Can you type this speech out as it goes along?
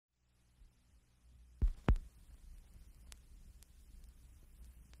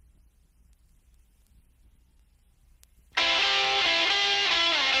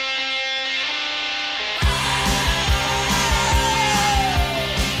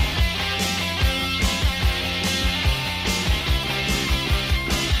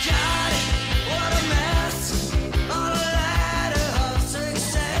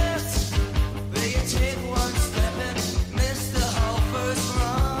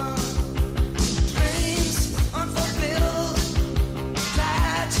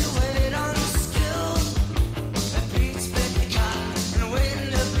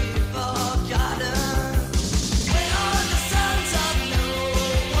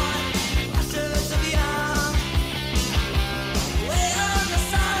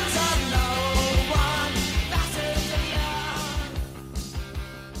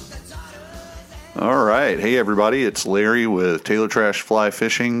right. Hey, everybody. It's Larry with Taylor Trash Fly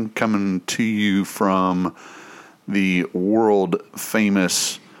Fishing coming to you from the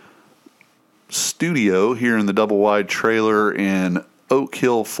world-famous studio here in the Double Wide Trailer in Oak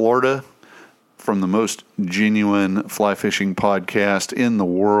Hill, Florida, from the most genuine fly fishing podcast in the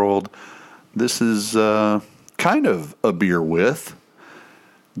world. This is kind of a beer with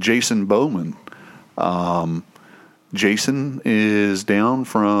Jason Bowman. Jason is down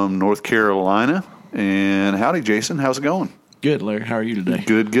from North Carolina. And howdy, Jason. How's it going? Good, Larry. How are you today?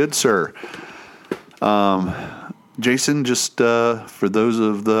 Good, sir. Jason, just for those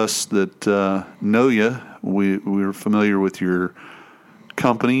of us that know you, we're familiar with your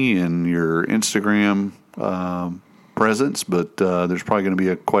company and your Instagram presence, but there's probably going to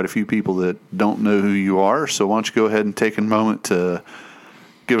be quite a few people that don't know who you are. So why don't you go ahead and take a moment to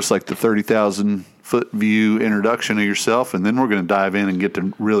give us like the 30,000-foot view introduction of yourself, and then we're going to dive in and get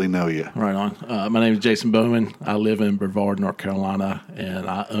to really know you. Right on. My name is Jason Bowman. I live in Brevard, North Carolina, and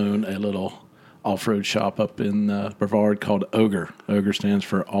I own a little off-road shop up in Brevard called Ogre. Ogre stands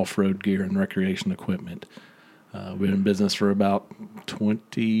for Off-Road Gear and Recreation Equipment. We've been in business for about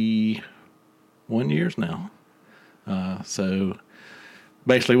 21 years now. So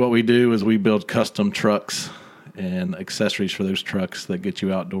basically what we do is we build custom trucks and accessories for those trucks that get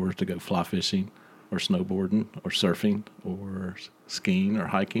you outdoors to go fly fishing or snowboarding or surfing or skiing or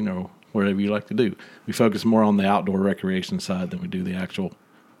hiking or whatever you like to do. We focus more on the outdoor recreation side than we do the actual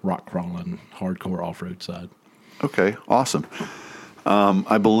rock crawling, hardcore off-road side. Okay, awesome.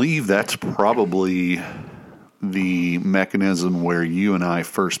 I believe that's probably the mechanism where you and I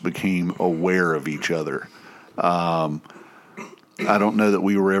first became aware of each other. I don't know that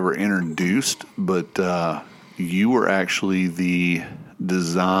we were ever introduced, but you were actually the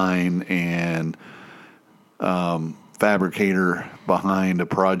design and fabricator behind a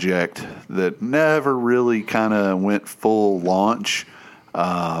project that never really kind of went full launch.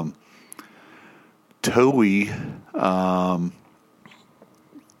 Towie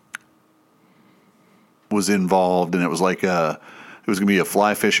was involved, and it was like it was going to be a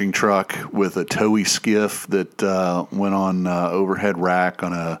fly fishing truck with a Towie skiff that went on overhead rack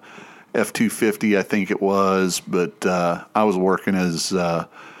on a F-250, I think it was, but I was working as a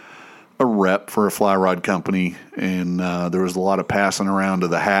rep for a fly rod company, and there was a lot of passing around to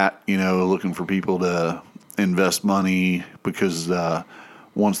the hat, looking for people to invest money because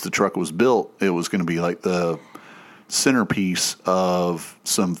once the truck was built, it was going to be like the centerpiece of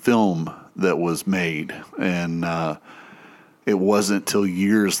some film that was made, and it wasn't till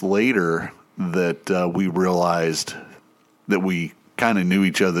years later that we realized that we kind of knew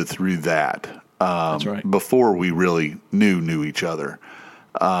each other through that. That's right. Before we really knew each other.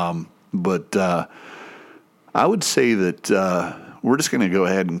 But I would say that we're just going to go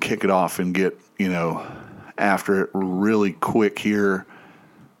ahead and kick it off and get, after it really quick here,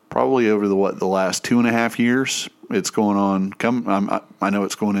 probably over the last 2.5 years. It's going on. I know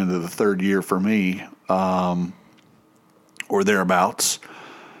it's going into the third year for me, or thereabouts.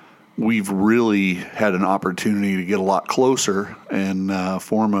 We've really had an opportunity to get a lot closer and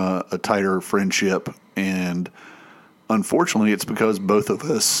form a tighter friendship. And unfortunately, it's because both of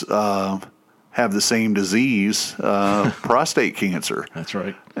us have the same disease, prostate cancer. That's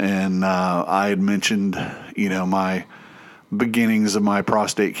right. And I had mentioned, my beginnings of my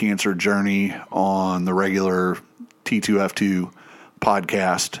prostate cancer journey on the regular T2F2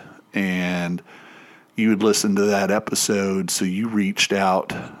 podcast. And you had listened to that episode, so you reached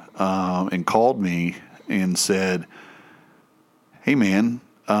out and called me and said, hey, man,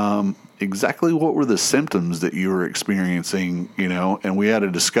 exactly what were the symptoms that you were experiencing, and we had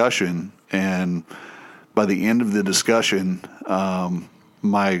a discussion, and by the end of the discussion,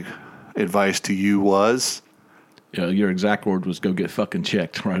 my advice to you was? Yeah, your exact word was go get fucking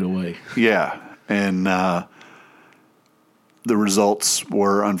checked right away. Yeah, and the results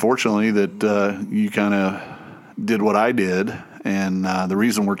were, unfortunately, that you kind of did what I did. And the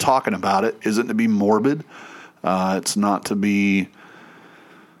reason we're talking about it isn't to be morbid. It's not to be,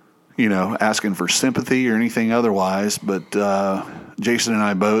 asking for sympathy or anything otherwise. But Jason and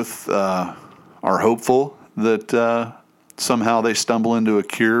I both are hopeful that somehow they stumble into a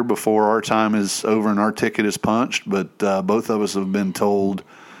cure before our time is over and our ticket is punched. But both of us have been told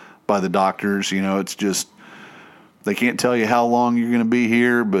by the doctors, it's just they can't tell you how long you're going to be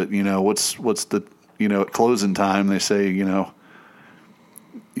here. But, what's the, at closing time, they say,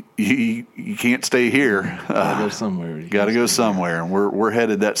 you can't stay here. Gotta go somewhere. You got to go somewhere, and we're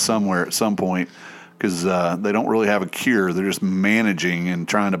headed that somewhere at some point because they don't really have a cure. They're just managing and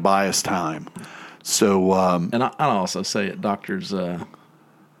trying to buy us time. So, and I'll also say it, doctors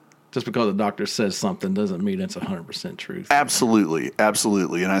just because a doctor says something doesn't mean it's 100% truth. Absolutely.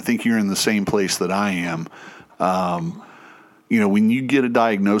 Absolutely. And I think you're in the same place that I am. When you get a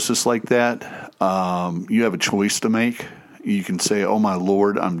diagnosis like that, you have a choice to make. You can say, oh, my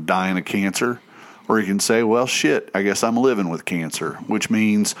Lord, I'm dying of cancer. Or you can say, well, shit, I guess I'm living with cancer, which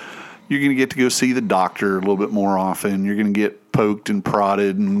means you're going to get to go see the doctor a little bit more often. You're going to get poked and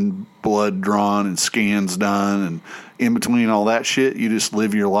prodded and blood drawn and scans done. And in between all that shit, you just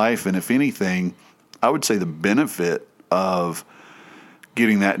live your life. And if anything, I would say the benefit of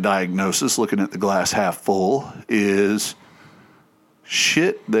getting that diagnosis, looking at the glass half full, is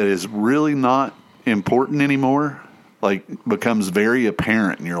shit that is really not important anymore, like, becomes very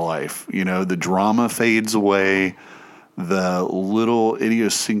apparent in your life. The drama fades away. The little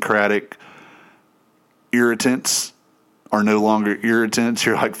idiosyncratic irritants are no longer irritants.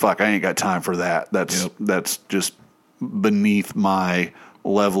 You're like, fuck, I ain't got time for that. That's just beneath my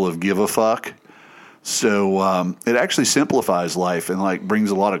level of give a fuck. So it actually simplifies life and like brings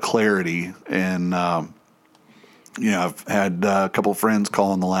a lot of clarity. And I've had a couple of friends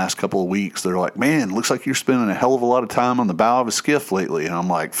call in the last couple of weeks. They're like, man, looks like you're spending a hell of a lot of time on the bow of a skiff lately. And I'm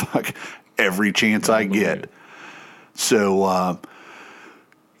like, fuck, every chance I get. So,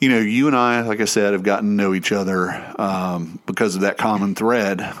 you and I, like I said, have gotten to know each other because of that common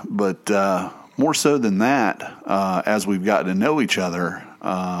thread. But more so than that, as we've gotten to know each other,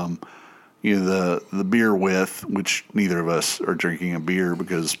 the beer with, which neither of us are drinking a beer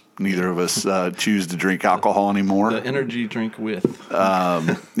because neither of us choose to drink alcohol anymore. The energy drink with.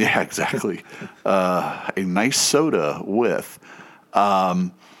 Yeah, exactly. A nice soda with.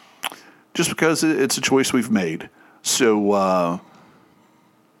 Just because it's a choice we've made. So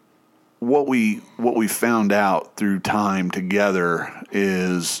what we found out through time together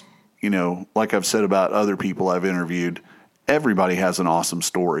is, like I've said about other people I've interviewed, everybody has an awesome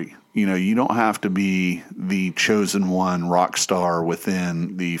story. You don't have to be the chosen one rock star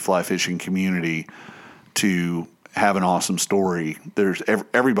within the fly fishing community to have an awesome story.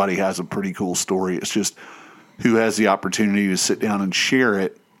 Everybody has a pretty cool story. It's just who has the opportunity to sit down and share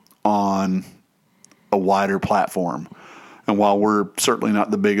it on a wider platform. And while we're certainly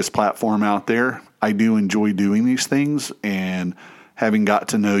not the biggest platform out there, I do enjoy doing these things. And having got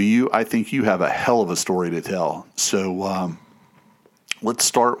to know you, I think you have a hell of a story to tell. So let's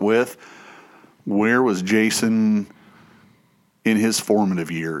start with, where was Jason in his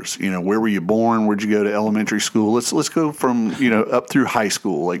formative years? Where were you born? Where'd you go to elementary school? Let's go from, up through high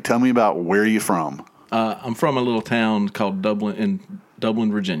school. Like, tell me about where you're from. I'm from a little town called Dublin,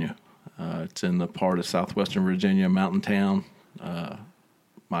 Virginia. It's in the part of southwestern Virginia, mountain town.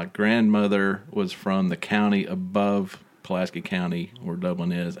 My grandmother was from the county above Pulaski County, where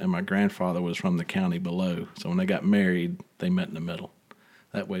Dublin is, and my grandfather was from the county below. So when they got married, they met in the middle.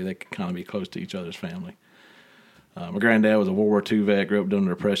 That way they could kind of be close to each other's family. My granddad was a World War II vet, grew up during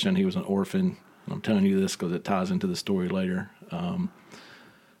the Depression. He was an orphan. I'm telling you this because it ties into the story later.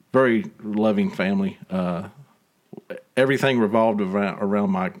 Very loving family. Everything revolved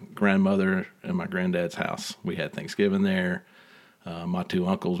around my grandmother and my granddad's house. We had Thanksgiving there. My two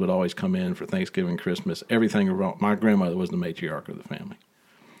uncles would always come in for Thanksgiving, Christmas. Everything revolved. My grandmother was the matriarch of the family.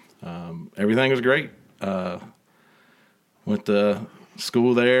 Everything was great. Went to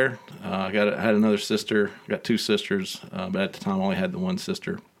school there. Had another sister. Got two sisters, but at the time I only had the one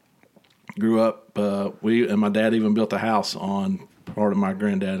sister. Grew up. We and my dad even built a house on part of my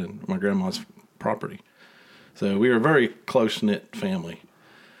granddad and my grandma's property. So we were a very close-knit family.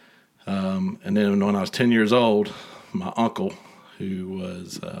 And then when I was 10 years old, my uncle, who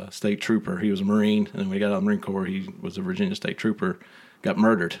was a state trooper, he was a Marine, and when he got out of the Marine Corps, he was a Virginia state trooper, got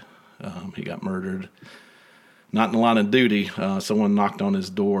murdered. He got murdered, not in the line of duty. Someone knocked on his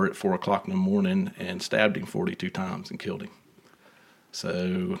door at 4 o'clock in the morning and stabbed him 42 times and killed him.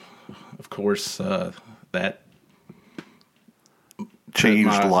 So, of course, that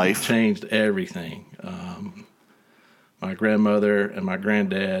changed life. Changed everything. My grandmother and my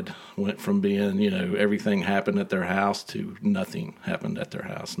granddad went from being, everything happened at their house to nothing happened at their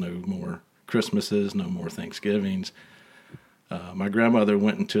house. No more Christmases, no more Thanksgivings. My grandmother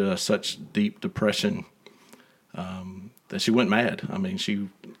went into such deep depression that she went mad. I mean,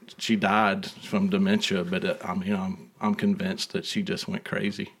 she died from dementia, but I'm convinced that she just went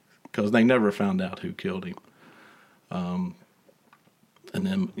crazy because they never found out who killed him. And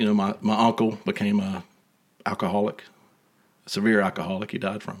then, my uncle became a alcoholic, a severe alcoholic. He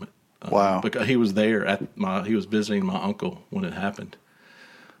died from it. Wow. Because he was there he was visiting my uncle when it happened.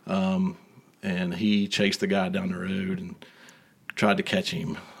 And he chased the guy down the road and tried to catch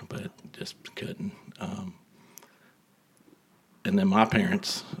him, but just couldn't. And then my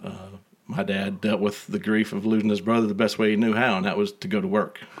parents, my dad dealt with the grief of losing his brother the best way he knew how, and that was to go to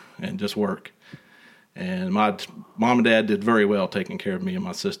work and just work. And my mom and dad did very well taking care of me and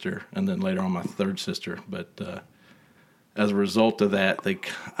my sister, and then later on my third sister. But as a result of that, I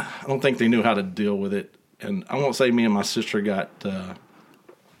don't think they knew how to deal with it. And I won't say me and my sister got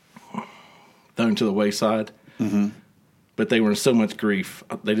thrown to the wayside, but they were in so much grief,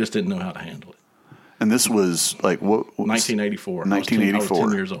 they just didn't know how to handle it. And this was like what? 1984. 1984. I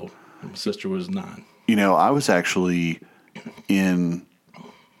was 10 years old. My sister was 9. You know, I was actually in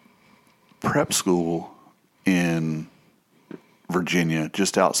prep school in Virginia,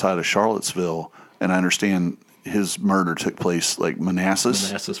 just outside of Charlottesville, and I understand his murder took place like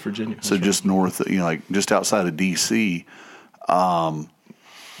Manassas, Virginia. So That's just north, like just outside of D.C.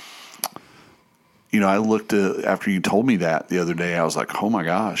 I looked after you told me that the other day, I was like, oh my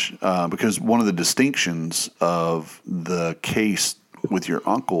gosh, because one of the distinctions of the case with your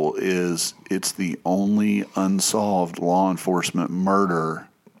uncle is it's the only unsolved law enforcement murder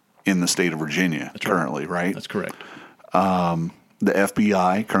in the state of Virginia currently, right? That's correct. The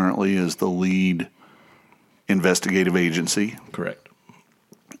FBI currently is the lead investigative agency. Correct.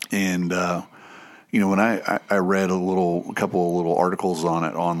 And, when I read a couple of little articles on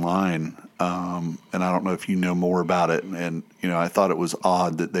it online, and I don't know if you know more about it, and, I thought it was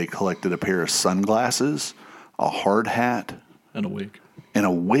odd that they collected a pair of sunglasses, a hard hat, And a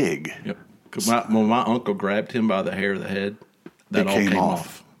wig. Yep. Because when my uncle grabbed him by the hair of the head, that all came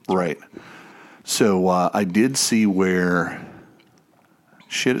off. Right. So I did see where,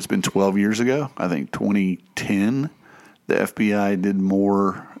 it's been 12 years ago. I think 2010, the FBI did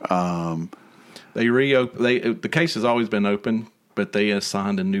more. They reopened. The case has always been open, but they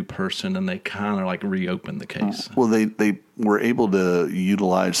assigned a new person, and they kind of like reopened the case. Well, they were able to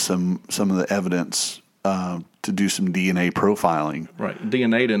utilize some of the evidence to do some DNA profiling. Right.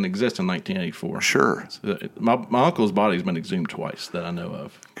 DNA didn't exist in 1984. Sure. So my uncle's body's been exhumed twice that I know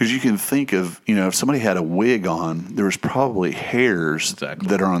of. Because you can think of, if somebody had a wig on, there was probably hairs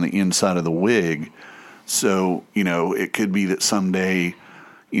that are on the inside of the wig. So, it could be that someday,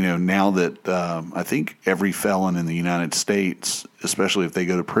 now that I think every felon in the United States, especially if they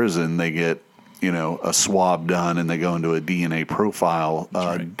go to prison, they get, a swab done and they go into a DNA profile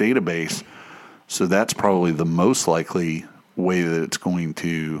database. So that's probably the most likely way that it's going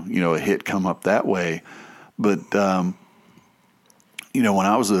to, a hit come up that way. But, when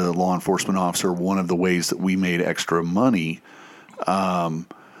I was a law enforcement officer, one of the ways that we made extra money was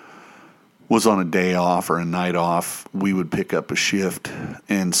on a day off or a night off. We would pick up a shift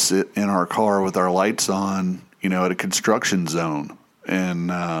and sit in our car with our lights on, at a construction zone and,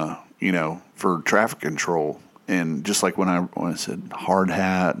 for traffic control. And just like when I said hard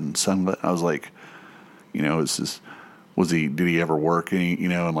hat and sunglasses, I was like, did he ever work any,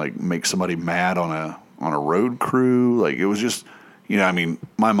 and like make somebody mad on a road crew? Like it was just,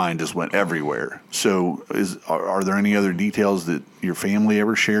 my mind just went everywhere. So are there any other details that your family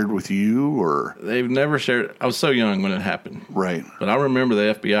ever shared with you or? They've never shared. I was so young when it happened. Right. But I remember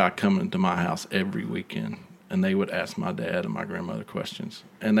the FBI coming to my house every weekend, and they would ask my dad and my grandmother questions,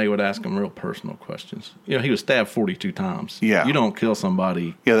 and they would ask him real personal questions. He was stabbed 42 times. Yeah. You don't kill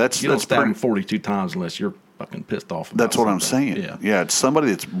somebody. Yeah, you don't stab him 42 times unless you're fucking pissed off about That's what something. I'm saying. Yeah, it's somebody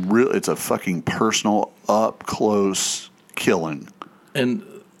that's real. It's a fucking personal, up close killing. And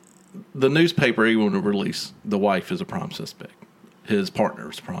the newspaper even would release the wife is a prime suspect. His partner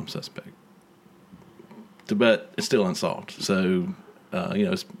is a prime suspect. But it's still unsolved. So,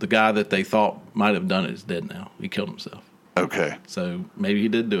 it's the guy that they thought might have done it is dead now. He killed himself. Okay. So maybe he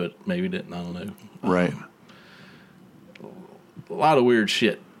did do it. Maybe he didn't. I don't know. Right. A lot of weird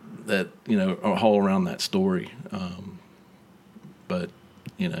shit that, are all around that story. But,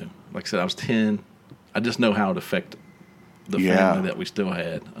 like I said, I was 10. I just know how it affected the family that we still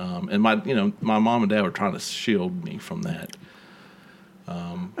had. And my mom and dad were trying to shield me from that.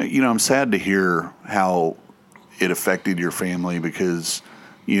 I'm sad to hear how it affected your family because,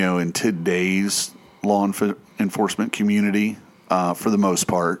 in today's law enforcement community, for the most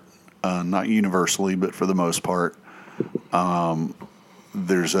part, not universally, but for the most part,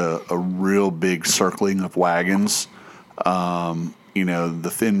 there's a real big circling of wagons.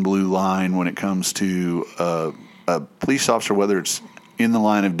 The thin blue line when it comes to a police officer, whether it's in the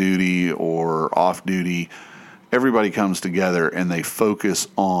line of duty or off duty, everybody comes together and they focus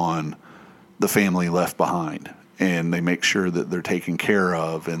on the family left behind. And they make sure that they're taken care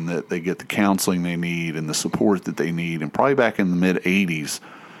of and that they get the counseling they need and the support that they need. And probably back in the mid-'80s,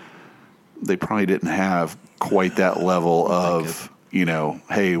 they probably didn't have quite that level of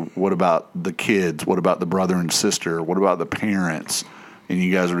hey, what about the kids? What about the brother and sister? What about the parents? And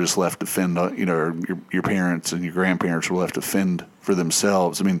you guys are just left to fend, or your parents and your grandparents were left to fend for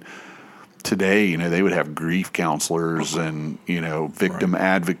themselves. I mean, today, they would have grief counselors and, victim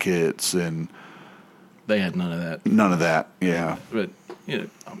advocates, and they had none of that. None of that, yeah. But,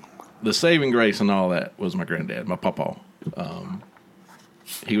 the saving grace and all that was my granddad, my papa.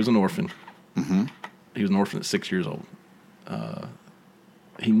 He was an orphan. Mm-hmm. He was an orphan at 6 years old.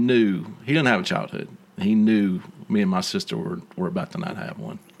 He knew he didn't have a childhood. He knew me and my sister were about to not have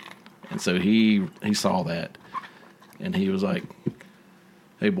one, and so he saw that, and he was like,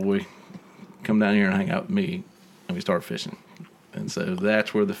 "Hey, boy, come down here and hang out with me," and we started fishing, and so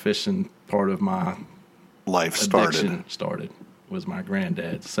that's where the fishing part of my life started. Was my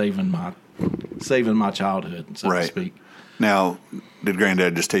granddad saving my childhood, so to speak. Now, did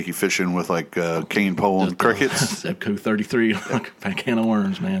Granddad just take you fishing with like cane pole and crickets? Zebco 33, a can of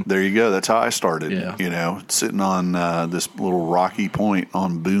worms, man. There you go. That's how I started. Yeah. Sitting on this little rocky point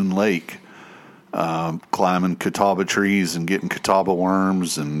on Boone Lake, climbing catawba trees and getting catawba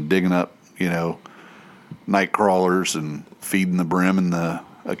worms and digging up, night crawlers and feeding the brim and the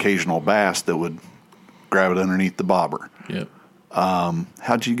occasional bass that would grab it underneath the bobber. Yep.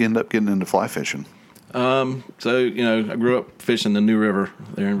 How'd you end up getting into fly fishing? So, I grew up fishing the New River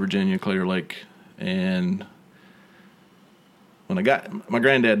there in Virginia, Clear Lake. And when my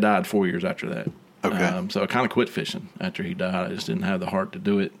granddad died 4 years after that. Okay. So I kind of quit fishing after he died. I just didn't have the heart to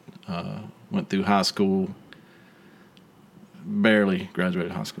do it. Went through high school, barely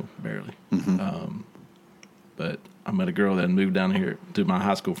graduated high school, barely. Mm-hmm. But I met a girl that moved down here to my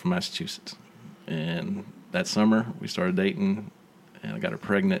high school from Massachusetts. And that summer we started dating, and I got her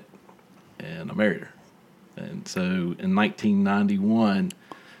pregnant, and I married her. And so in 1991, the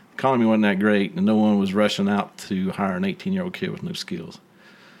economy wasn't that great, and no one was rushing out to hire an 18-year-old kid with no skills.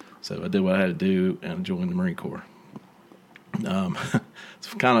 So I did what I had to do, and I joined the Marine Corps. It's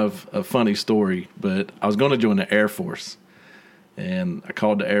kind of a funny story, but I was going to join the Air Force. And I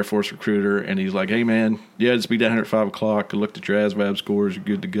called the Air Force recruiter, and he's like, "Hey, man, just be down here at 5 o'clock. I looked at your ASVAB scores. You're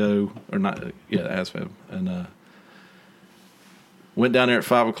good to go." Or not, ASVAB. And went down there at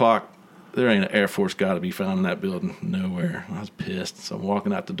 5 o'clock. There ain't an Air Force guy to be found in that building. Nowhere. I was pissed. So I'm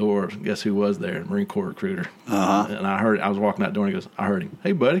walking out the door. Guess who was there? Marine Corps recruiter. Uh-huh. And I was walking out the door, and he goes, I heard him.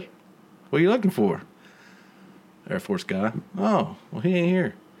 "Hey, buddy, what are you looking for?" Air Force guy. "Oh, well, he ain't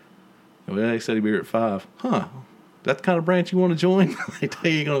here." "Well, he said he'd be here at 5. "Huh. That's the kind of branch you want to join?" They tell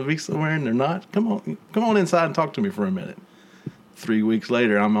you you're going to be somewhere and they're not. Come on inside and talk to me for a minute. 3 weeks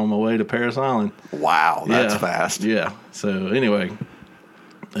later, I'm on my way to Parris Island. Wow, that's fast. Yeah. So anyway,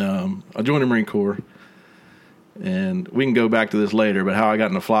 I joined the Marine Corps, and we can go back to this later. But how I got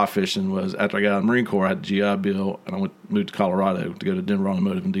into fly fishing was after I got out of the Marine Corps, I had a GI Bill, and I moved to Colorado to go to Denver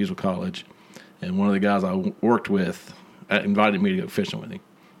Automotive and Diesel College. And one of the guys I worked with invited me to go fishing with him.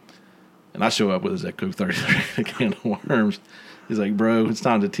 And I show up with a Zebco 33, a can of worms. He's like, "Bro, it's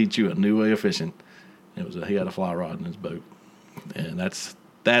time to teach you a new way of fishing." He had a fly rod in his boat, and that's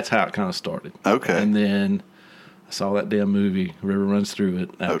how it kind of started. Okay. And then I saw that damn movie, River Runs Through It.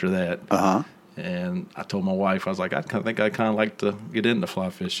 After that, and I told my wife, I was like, I think I kind of like to get into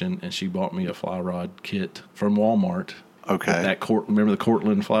fly fishing, and she bought me a fly rod kit from Walmart. Okay. Remember the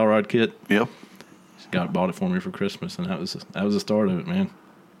Cortland fly rod kit? Yep. She bought it for me for Christmas, and that was the start of it, man.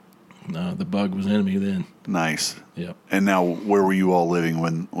 The bug was in me then. Nice. Yep. And now, where were you all living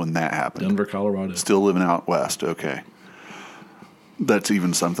when that happened? Denver, Colorado. Still living out west. Okay. That's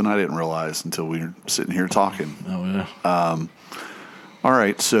even something I didn't realize until we were sitting here talking. Oh, yeah. All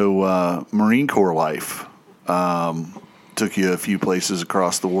right. So, Marine Corps life took you a few places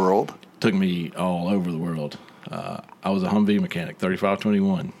across the world. Took me all over the world. I was a Humvee mechanic,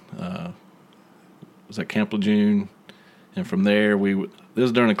 3521. Was at Camp Lejeune, and from there this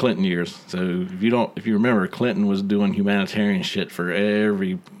was during the Clinton years. So if you remember, Clinton was doing humanitarian shit for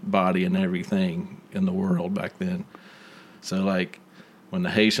everybody and everything in the world back then. So like when the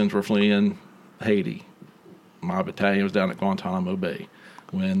Haitians were fleeing Haiti, my battalion was down at Guantanamo Bay.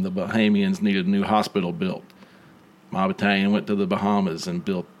 When the Bahamians needed a new hospital built, my battalion went to the Bahamas and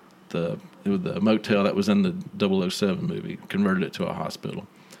built the motel that was in the 007 movie, converted it to a hospital.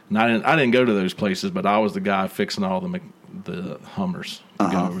 And I didn't go to those places, but I was the guy fixing all the Hummers to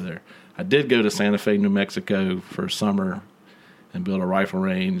go over there. I did go to Santa Fe, New Mexico for summer and build a rifle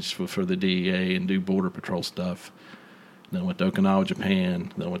range for the DEA and do border patrol stuff. Then went to Okinawa,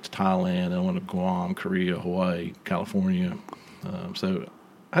 Japan. Then went to Thailand. Then went to Guam, Korea, Hawaii, California. So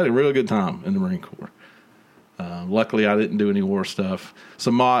I had a really good time in the Marine Corps. Luckily, I didn't do any war stuff.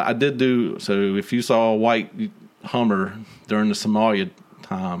 I did do. So if you saw white Hummer during the Somalia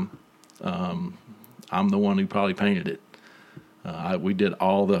time. I'm the one who probably painted it. We did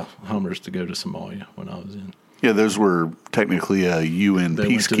all the Hummers to go to Somalia when I was in. Yeah, those were technically a UN They peacekeeping.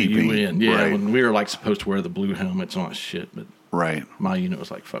 went to the UN. Yeah, right. when we were like supposed to wear the blue helmets and all that shit, but Right. my unit was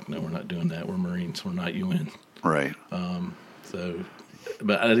like, "Fuck no, we're not doing that. We're Marines. We're not UN." Right. So,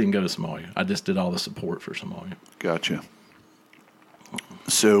 but I didn't go to Somalia. I just did all the support for Somalia. Gotcha.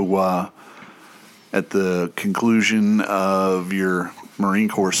 So, at the conclusion of your Marine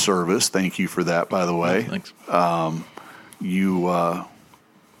Corps service, thank you for that, by the way. Thanks. You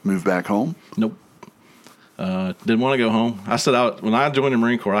moved back home? Nope. Didn't want to go home. I said when I joined the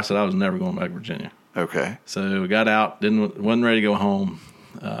Marine Corps, I said I was never going back to Virginia. Okay. So we got out, wasn't ready to go home.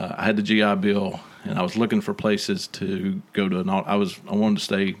 I had the GI Bill, and I was looking for places to go to. I wanted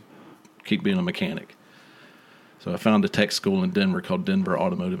to keep being a mechanic. So I found a tech school in Denver called Denver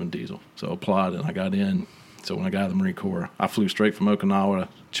Automotive and Diesel. So I applied, and I got in. So when I got out of the Marine Corps, I flew straight from Okinawa,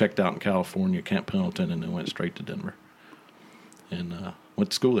 checked out in California, Camp Pendleton, and then went straight to Denver. And went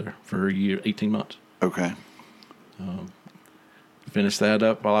to school there for a year, 18 months. Okay. Finished that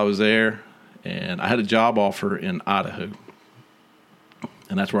up while I was there, and I had a job offer in Idaho.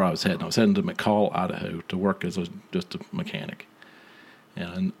 And that's where I was heading. I was heading to McCall, Idaho, to work as just a mechanic.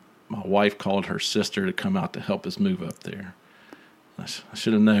 And my wife called her sister to come out to help us move up there. I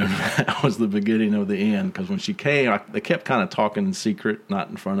should have known that was the beginning of the end, because when she came, they kept kind of talking in secret, not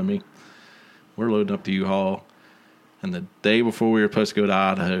in front of me. We're loading up the U-Haul, and the day before we were supposed to go to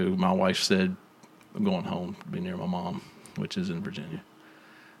Idaho, my wife said, "I'm going home to be near my mom," which is in Virginia.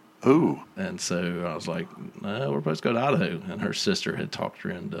 Ooh. And so I was like, "No, we're supposed to go to Idaho." And her sister had talked her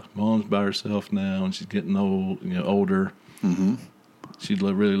into, "Mom's by herself now, and she's getting older. Mm-hmm. She'd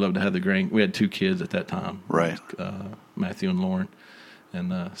really love to have we had 2 kids at that time, Right. Matthew and Lauren,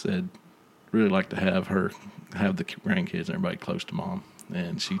 and said, really like to have the grandkids and everybody close to mom."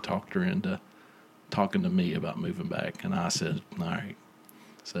 And she talked her into talking to me about moving back, and I said, "All right."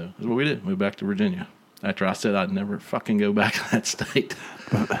 So that's what we did. Moved back to Virginia. After I said I'd never fucking go back to that state.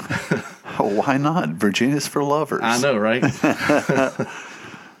 Oh, why not? Virginia's for lovers. I know, right?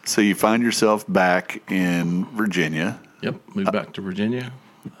 So you find yourself back in Virginia. Yep, moved back to Virginia.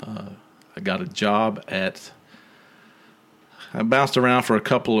 I got a job I bounced around for a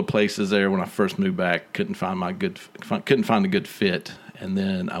couple of places there when I first moved back. Couldn't find a good fit, and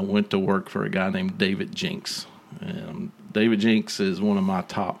then I went to work for a guy named David Jinks. And David Jinks is one of my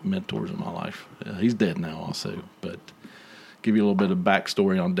top mentors in my life. He's dead now, also, but give you a little bit of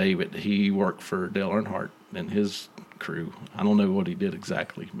backstory on David. He worked for Dale Earnhardt and his crew. I don't know what he did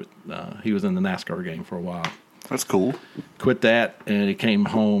exactly, but he was in the NASCAR game for a while. That's cool. Quit that, and he came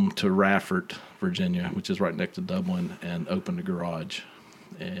home to Rafford, Virginia, which is right next to Dublin, and opened a garage.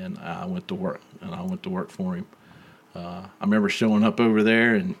 And I went to work for him. I remember showing up over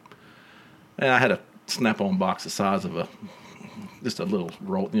there, and I had a Snap-on box the size of just a little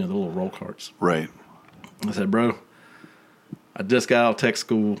roll, the little roll carts. Right. I said, "Bro, I just got out of tech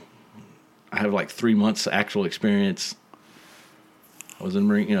school. I have like 3 months actual experience. I was in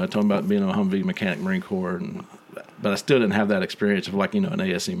Marine, talking about being a Humvee mechanic, Marine Corps, but I still didn't have that experience of like, an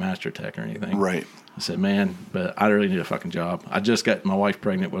ASE Master Tech or anything." Right. I said, "Man, but I really need a fucking job. I just got my wife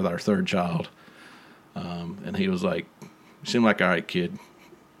pregnant with our 3rd child." And he was like, "Seemed like, all right, kid,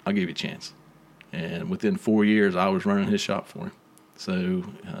 I'll give you a chance." And within 4 years, I was running his shop for him. So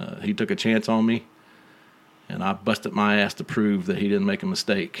he took a chance on me, and I busted my ass to prove that he didn't make a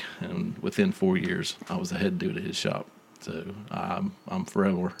mistake. And within 4 years, I was the head dude at his shop. So I'm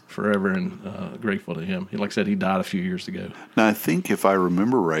forever and grateful to him. Like I said, he died a few years ago. Now, I think if I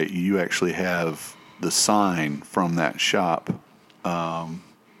remember right, you actually have the sign from that shop,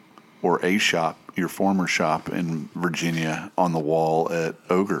 or a shop, your former shop in Virginia, on the wall at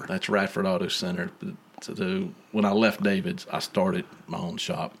Ogre. That's Radford Auto Center. So when I left David's, I started my own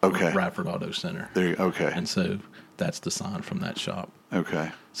shop. Okay. Radford Auto Center. Okay. And so that's the sign from that shop.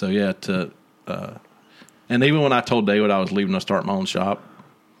 Okay. So yeah, and even when I told David I was leaving to start my own shop,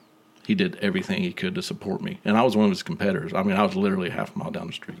 he did everything he could to support me. And I was one of his competitors. I mean, I was literally half a mile down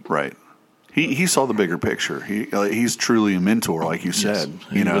the street. Right. He saw the bigger picture. He's truly a mentor, like you said.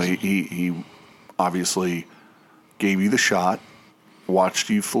 Yes, he obviously gave you the shot, watched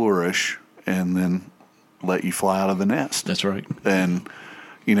you flourish, and then let you fly out of the nest. That's right. And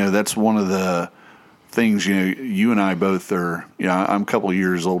that's one of the things. You and I both are. I'm a couple of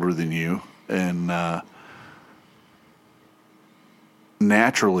years older than you, and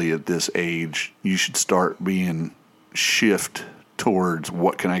naturally at this age, you should start being shift towards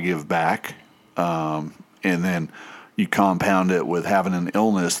what can I give back. And then, you compound it with having an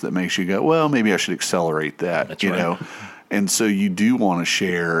illness that makes you go, well, maybe I should accelerate that. That's you right. know, and so you do want to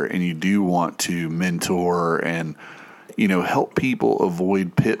share and you do want to mentor and help people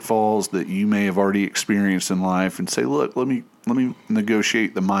avoid pitfalls that you may have already experienced in life, and say, look, let me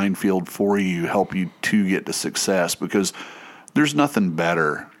negotiate the minefield for you, help you to get to success, because there's nothing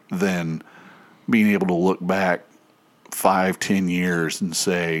better than being able to look back 5-10 years and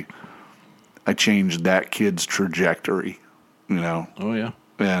say, I changed that kid's trajectory, Oh yeah.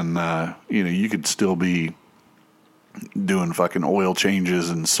 and you could still be doing fucking oil changes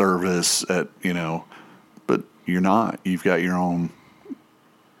and service at but you're not. You've got your own.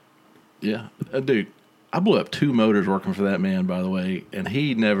 Yeah, dude. I blew up 2 motors working for that man, by the way, and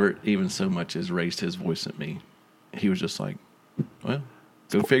he never even so much as raised his voice at me. He was just like, well,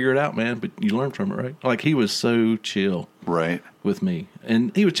 go figure it out, man, but you learn from it, right? Like, he was so chill Right. with me.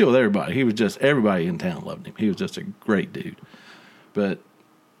 And he was chill with everybody. He was just, everybody in town loved him. He was just a great dude. But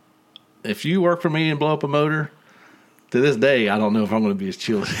if you work for me and blow up a motor, to this day, I don't know if I'm going to be as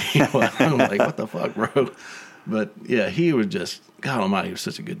chill as he was. I'm like, what the fuck, bro? But, yeah, he was just, God almighty, he was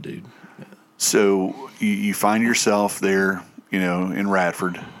such a good dude. So you find yourself there, in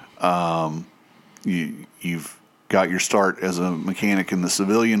Radford. You've got your start as a mechanic in the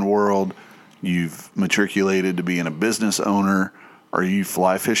civilian world. You've matriculated to being a business owner. Are you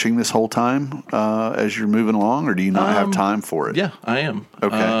fly fishing this whole time as you're moving along, or do you not have time for it? Yeah, I am.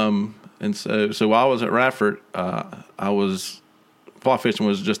 Okay. And so while I was at Radford, fly fishing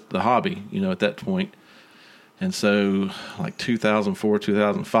was just the hobby, at that point. And so, like 2004,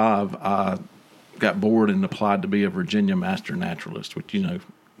 2005, I got bored and applied to be a Virginia master naturalist, which, it's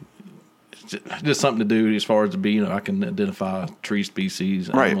just something to do as far as to be, I can identify tree species,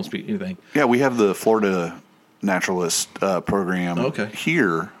 Right. animal species, anything. Yeah, we have the Florida Naturalist program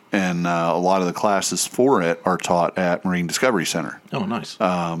here, and a lot of the classes for it are taught at Marine Discovery Center. Oh, nice.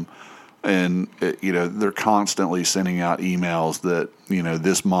 And they're constantly sending out emails that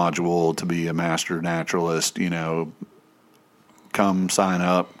this module to be a master naturalist, come sign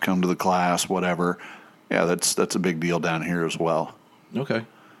up, come to the class, whatever. Yeah, that's a big deal down here as well. Okay.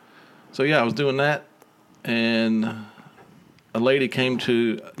 So yeah, I was doing that, and a lady came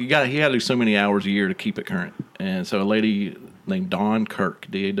to. You got to do so many hours a year to keep it current, and so a lady named Dawn Kirk,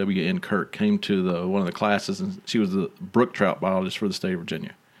 D-A-W-N Kirk, came to one of the classes, and she was the brook trout biologist for the state of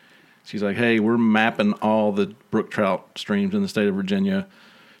Virginia. She's like, hey, we're mapping all the brook trout streams in the state of Virginia,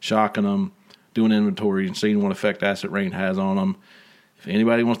 shocking them, doing inventory, and seeing what effect acid rain has on them. If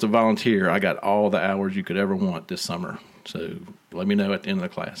anybody wants to volunteer, I got all the hours you could ever want this summer. So let me know at the end of the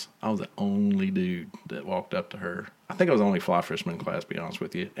class. I was the only dude that walked up to her. I think I was the only fly fisherman in class, to be honest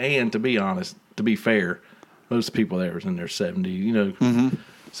with you. And to be honest, to be fair, most people there was in their 70s, Mm-hmm.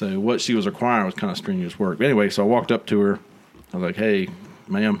 So what she was requiring was kind of strenuous work. But anyway, so I walked up to her. I was like, hey,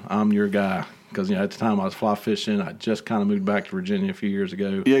 ma'am, I'm your guy. Because, at the time I was fly fishing. I just kind of moved back to Virginia a few years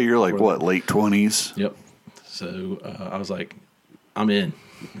ago. Yeah, you're like, late 20s? Yep. So I was like, I'm in.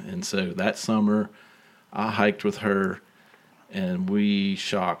 And so that summer, I hiked with her, and we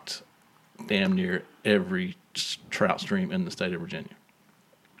shocked damn near every trout stream in the state of Virginia.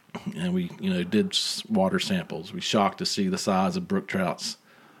 And we, did water samples. We shocked to see the size of brook trout,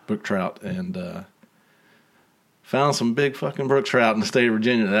 and found some big fucking brook trout in the state of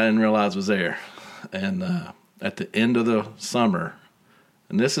Virginia that I didn't realize was there. And at the end of the summer,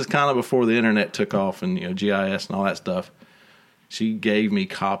 and this is kind of before the internet took off and GIS and all that stuff, she gave me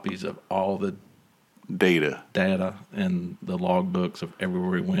copies of all the data and the log books of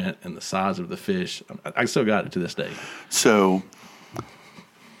everywhere we went and the size of the fish. I still got it to this day. So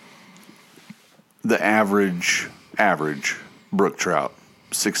the average brook trout,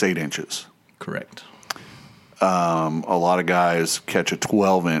 6-8 inches. Correct. A lot of guys catch a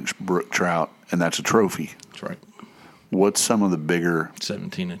 12-inch brook trout, and that's a trophy. That's right. What's some of the bigger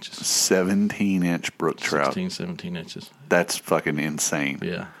 17 inches. 17-inch brook trout? 16, 17 inches. That's fucking insane.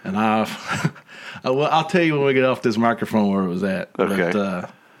 Yeah. And I'll tell you when we get off this microphone where it was at. Okay.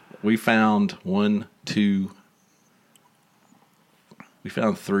 But we found we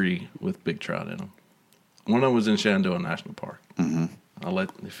found 3 with big trout in them. One of them was in Shenandoah National Park. Mm-hmm.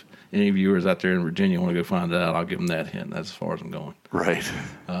 If any viewers out there in Virginia want to go find it out, I'll give them that hint. That's as far as I'm going. Right.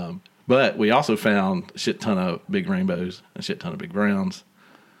 But we also found a shit ton of big rainbows, a shit ton of big browns.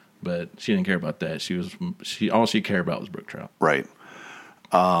 But she didn't care about that. All she cared about was brook trout. Right.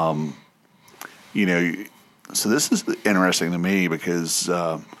 So this is interesting to me because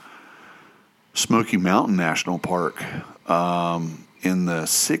Smoky Mountain National Park in the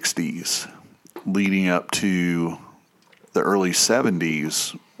 60s leading up to the early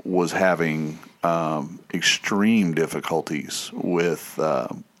 70s was having extreme difficulties with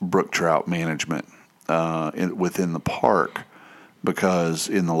brook trout management within the park, because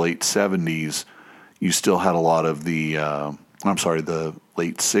in the late 70s, you still had a lot of the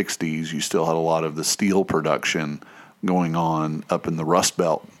late 60s, you still had a lot of the steel production going on up in the Rust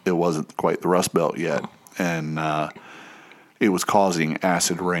Belt. It wasn't quite the Rust Belt yet, and it was causing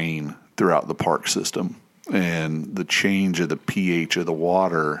acid rain throughout the park system. And the change of the pH of the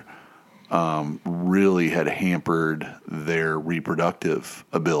water really had hampered their reproductive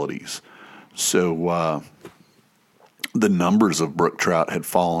abilities. So the numbers of brook trout had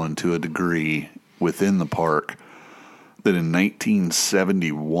fallen to a degree within the park that in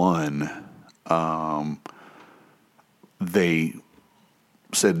 1971, they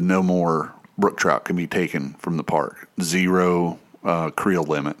said no more brook trout can be taken from the park. Zero creel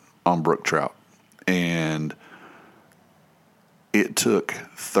limit on brook trout. And it took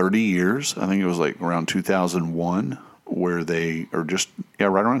 30 years. I think it was like around 2001 where right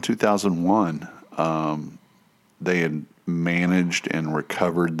around 2001, they had managed and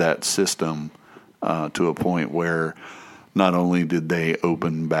recovered that system to a point where not only did they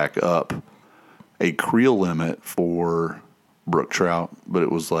open back up a creel limit for brook trout, but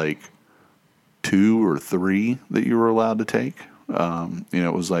it was like 2 or 3 that you were allowed to take.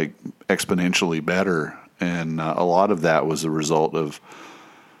 It was like exponentially better. And a lot of that was a result of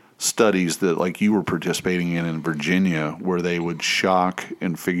studies that like you were participating in Virginia, where they would shock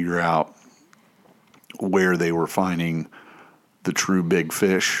and figure out where they were finding the true big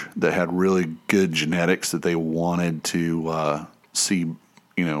fish that had really good genetics that they wanted to see,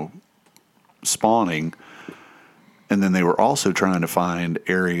 spawning. And then they were also trying to find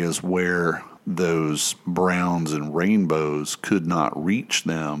areas where those browns and rainbows could not reach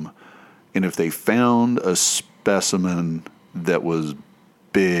them. And if they found a specimen that was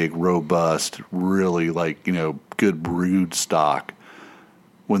big, robust, really good brood stock,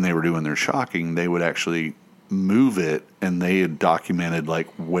 when they were doing their shocking, they would actually move it, and they had documented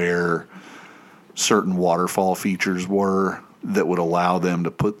where certain waterfall features were that would allow them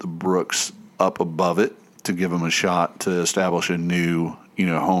to put the brooks up above it to give them a shot to establish a new,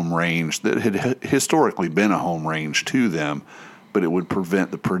 home range that had historically been a home range to them, but it would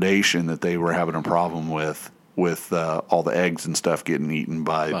prevent the predation that they were having a problem with all the eggs and stuff getting eaten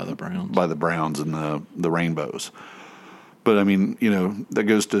by the browns and the rainbows. But I mean, that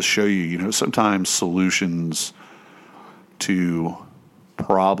goes to show you, sometimes solutions to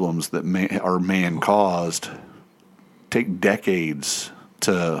problems that are man-caused take decades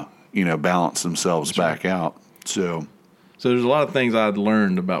to, balance themselves back out. So there's a lot of things I'd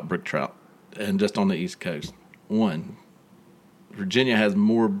learned about brook trout, and just on the East Coast. One, Virginia has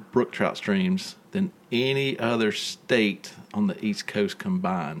more brook trout streams than any other state on the East Coast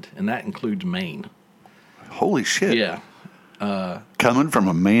combined, and that includes Maine. Holy shit. Yeah. Coming from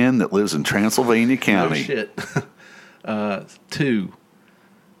a man that lives in Transylvania County. No shit. 2,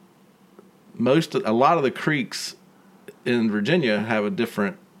 a lot of the creeks in Virginia have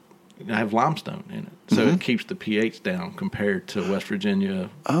limestone in it, so it keeps the pH down compared to West Virginia,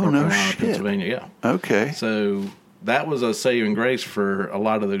 North Carolina, Pennsylvania. Yeah. Okay. So that was a saving grace for a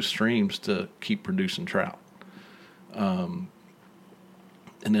lot of those streams to keep producing trout. And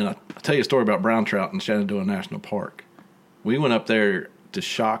then I'll tell you a story about brown trout in Shenandoah National Park. We went up there to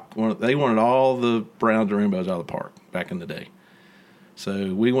shock. They wanted all the browns and rainbows out of the park back in the day.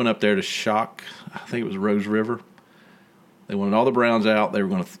 So we went up there to shock, I think it was Rose River. They wanted all the browns out. They were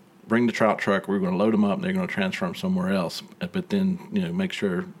going to bring the trout truck. We were going to load them up, and they were going to transfer them somewhere else. But then, make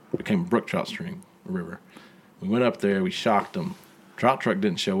sure it became a brook trout stream, a river. We went up there. We shocked them. Trout truck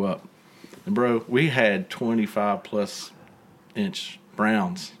didn't show up. And, bro, we had 25-plus inch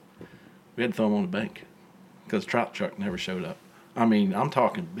browns. We had to throw them on the bank because the trout truck never showed up. I mean, I'm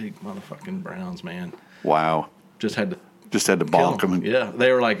talking big motherfucking browns, man. Wow. Just had to bonk them. Yeah.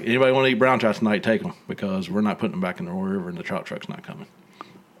 They were like, anybody want to eat brown trout tonight, take them, because we're not putting them back in the river and the trout truck's not coming.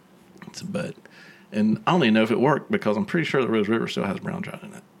 And I don't even know if it worked, because I'm pretty sure the Rose River still has brown trout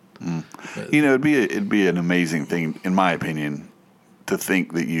in it. But, it'd be an amazing thing, in my opinion, to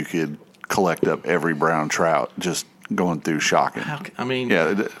think that you could collect up every brown trout just going through shocking.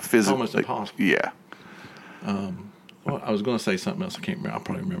 Physically, almost impossible. Yeah. I was going to say something else. I can't remember. I'll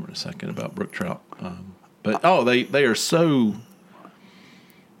probably remember in a second about brook trout. They are so.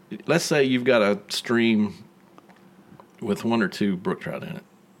 Let's say you've got a stream with 1 or 2 brook trout in it.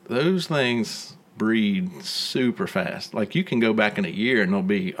 Those things breed super fast. Like, you can go back in a year and there'll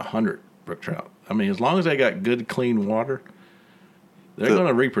be 100 brook trout. I mean, as long as they got good, clean water, they're going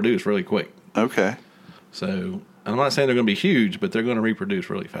to reproduce really quick. Okay. So I'm not saying they're going to be huge, but they're going to reproduce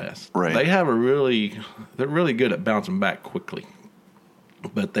really fast. Right. They're really good at bouncing back quickly,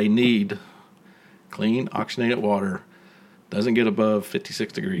 but they need clean, oxygenated water. Doesn't get above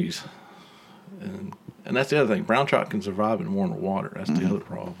 56 degrees, and that's the other thing. Brown trout can survive in warmer water. That's the other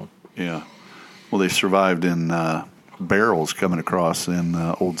problem. Yeah. Well, they survived in barrels coming across in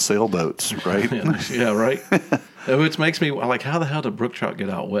old sailboats, right? Yeah, right. Which makes me like, how the hell did brook trout get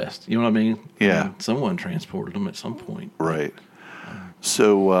out west? You know what I mean? Yeah. I mean, someone transported them at some point. Right.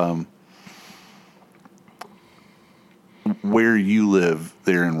 So, where you live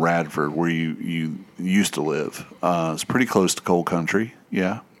there in Radford, where you used to live, it's pretty close to coal country.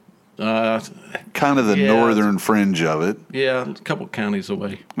 Yeah. Kind of the northern fringe of it. Yeah, a couple counties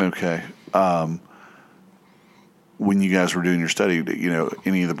away. Okay. When you guys were doing your study,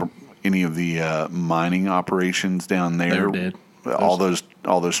 any of the mining operations down there? They were dead. All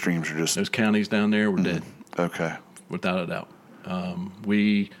those streams are just those counties down there were dead. Okay. Without a doubt.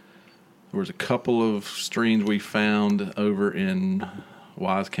 There was a couple of streams we found over in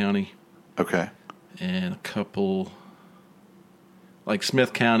Wise County. Okay. And a couple like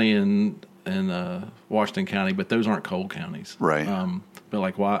Smith County and Washington County, but those aren't coal counties. Right. But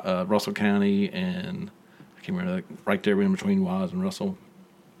like Russell County and I can't remember, like right there in between Wise and Russell,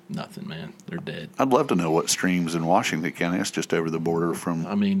 nothing, man. They're dead. I'd love to know what streams in Washington County. That's just over the border from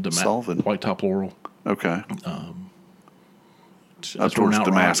Sullivan. White Top Laurel. Okay. Up towards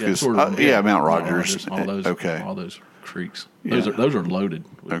Damascus. Mount Rogers. All those, okay. All those creeks. Yeah. Those are loaded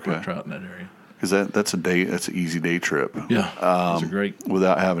with brook trout in that area. Because that's an easy day trip. Yeah, those are great.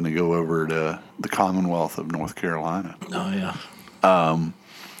 Without having to go over to the Commonwealth of North Carolina. Oh yeah.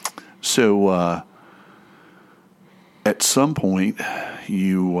 So at some point,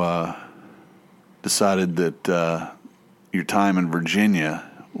 you decided that your time in Virginia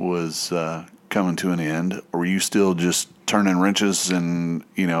was coming to an end. Or were you still just turning wrenches and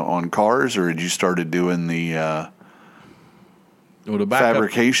on cars, or had you started doing the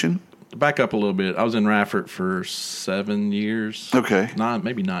fabrication? To back up a little bit, I was in Radford for 7 years. Okay.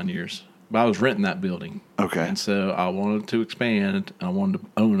 Maybe 9 years. But I was renting that building. Okay. And so I wanted to expand, and I wanted to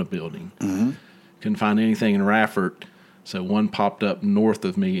own a building. Mm-hmm. Couldn't find anything in Radford, so one popped up north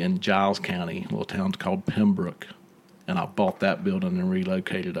of me in Giles County, a little town called Pembroke. And I bought that building and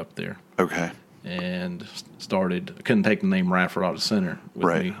relocated up there. Okay. And I couldn't take the name Radford Auto Center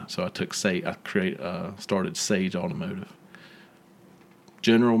with me, so I took started Sage Automotive.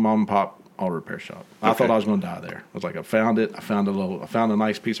 General mom and pop auto repair shop. I thought I was going to die there. I was like, I found it. I found a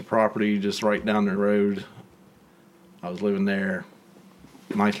nice piece of property just right down the road. I was living there.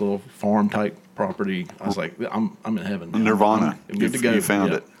 Nice little farm type property. I was like, I'm in heaven. Nirvana. I'm good to go. You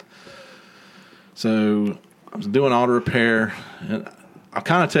found it. So I was doing auto repair, and I'll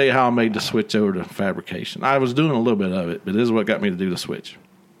kind of tell you how I made the switch over to fabrication. I was doing a little bit of it, but this is what got me to do the switch.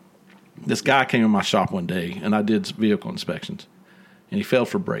 This guy came in my shop one day, and I did vehicle inspections. And he fell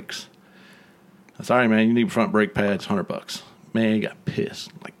for brakes. I said, all right, man, you need front brake pads, $100. Man, he got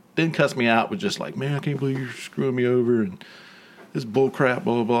pissed. Like, didn't cuss me out, but just like, man, I can't believe you're screwing me over and this bull crap,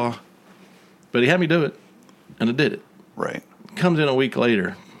 blah, blah, blah. But he had me do it, and I did it. Right. Comes in a week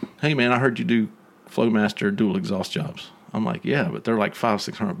later. Hey, man, I heard you do Flowmaster dual exhaust jobs. I'm like, yeah, but they're like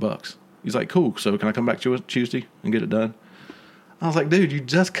 $500-600. He's like, cool. So can I come back to you Tuesday and get it done? I was like, dude, you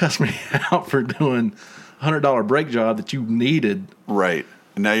just cussed me out for doing $100 brake job that you needed. Right.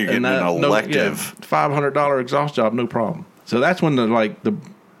 And now you're getting an elective $500 exhaust job, no problem. So that's when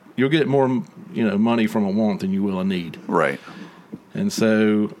you'll get more money from a want than you will a need. Right. And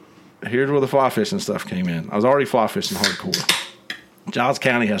so here's where the fly fishing stuff came in. I was already fly fishing hardcore. Giles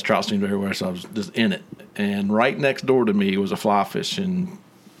County has trout streams everywhere, so I was just in it. And right next door to me was a fly fishing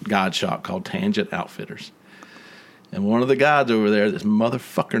guide shop called Tangent Outfitters. And one of the guides over there, this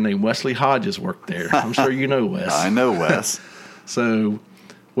motherfucker named Wesley Hodges, worked there. I'm sure you know Wes. I know Wes. So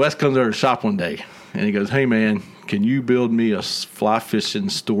Wes comes over to the shop one day, and he goes, hey, man, can you build me a fly fishing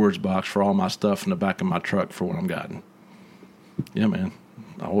storage box for all my stuff in the back of my truck for when I'm guiding? Yeah, man.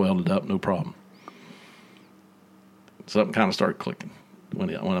 I welded it up, no problem. Something kind of started clicking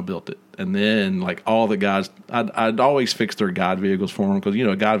when I built it. And then, like, all the guys, I'd always fix their guide vehicles for them because,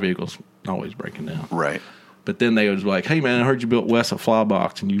 a guide vehicle's always breaking down. Right. But then they was like, hey, man, I heard you built Wes a fly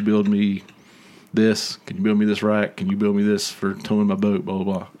box, and you build me this. Can you build me this rack? Can you build me this for towing my boat, blah, blah,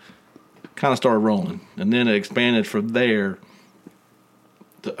 blah. Kind of started rolling. And then it expanded from there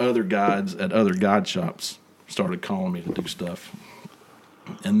to other guides at other guide shops started calling me to do stuff.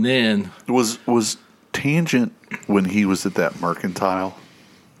 And then... Was Tangent when he was at that Mercantile?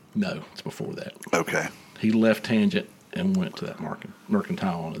 No, it's before that. Okay. He left Tangent and went to that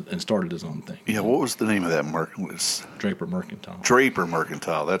Mercantile and started his own thing. Yeah, what was the name of that market? Draper Mercantile. Draper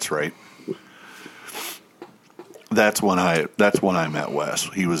Mercantile. That's right. That's when I met Wes.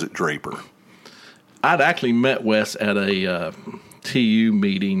 He was at Draper. I'd actually met Wes at a TU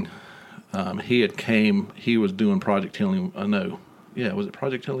meeting. He was doing Project Healing. Was it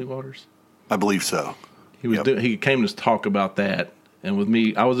Project Healing Waters? I believe so. He came to talk about that, and with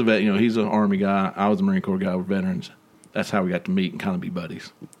me, I was a vet. He's an Army guy. I was a Marine Corps guy. We're veterans. That's how we got to meet and kind of be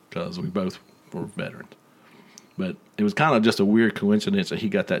buddies because we both were veterans. But it was kind of just a weird coincidence that he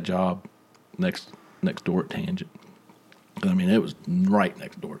got that job next door at Tangent. I mean, it was right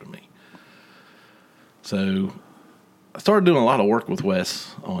next door to me. So I started doing a lot of work with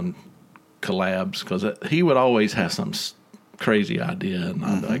Wes on collabs because he would always have some crazy idea, and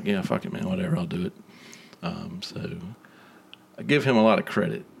I'd be like, yeah, fuck it, man, whatever, I'll do it. So I give him a lot of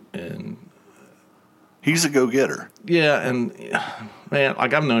credit, and he's a go-getter. Yeah, and man,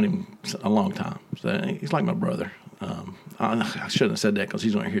 like I've known him a long time. So he's like my brother. I shouldn't have said that because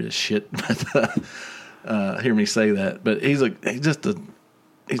he's going to hear this shit, but hear me say that. But he's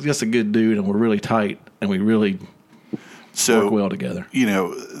just a good dude, and we're really tight, and we really work well together.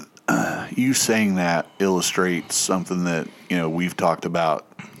 You saying that illustrates something that we've talked about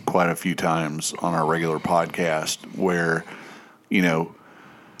quite a few times on our regular podcast, where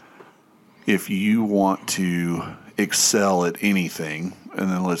if you want to excel at anything, and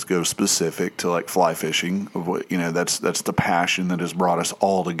then let's go specific to like fly fishing, of what that's the passion that has brought us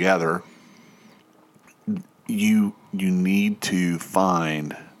all together. You need to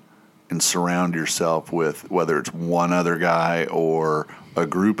find and surround yourself with, whether it's one other guy or a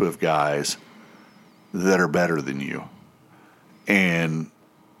group of guys that are better than you, and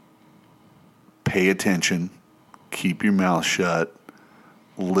pay attention, keep your mouth shut,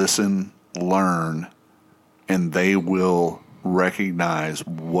 listen, learn, and they will recognize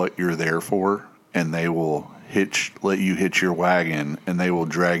what you're there for, and they will let you hitch your wagon, and they will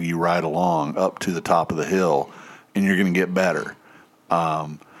drag you right along up to the top of the hill, and you're going to get better. A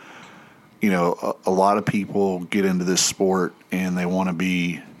lot of people get into this sport and they want to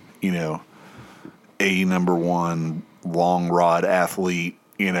be, a number one long rod athlete,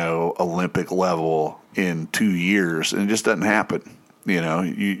 Olympic level in 2 years, and it just doesn't happen.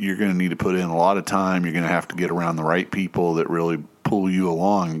 You're going to need to put in a lot of time. You're going to have to get around the right people that really pull you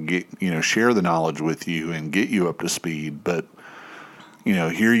along and share the knowledge with you and get you up to speed. But,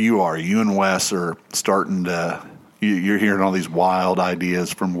 here you are, you and Wes are starting to, you're hearing all these wild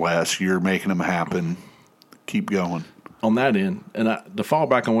ideas from Wes. You're making them happen. Keep going. On that end, and to fall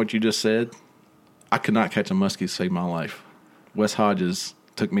back on what you just said, I could not catch a muskie to save my life. Wes Hodges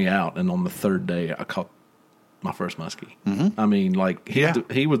took me out, and on the third day, I caught my first muskie. Mm-hmm. I mean, like,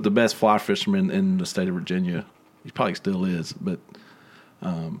 he was the best fly fisherman in the state of Virginia. He probably still is, but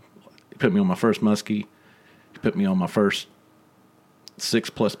he put me on my first muskie. He put me on my first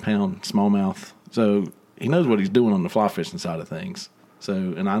 6+ pound smallmouth. So he knows what he's doing on the fly fishing side of things. So,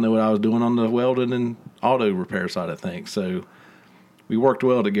 and I know what I was doing on the welding and auto repair side of things. So we worked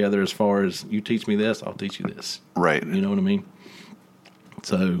well together as far as, you teach me this, I'll teach you this. Right. You know what I mean?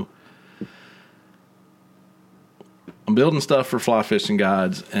 So I'm building stuff for fly fishing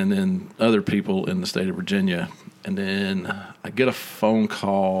guides and then other people in the state of Virginia. And then I get a phone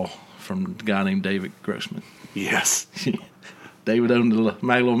call from a guy named David Grossman. Yes. David owned a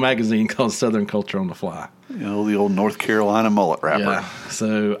little magazine called Southern Culture on the Fly. The old North Carolina mullet wrapper. Yeah.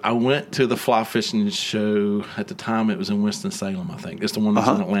 So I went to the fly fishing show. At the time, it was in Winston-Salem, I think. It's the one that's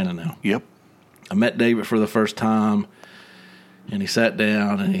in Atlanta now. Yep. I met David for the first time, and he sat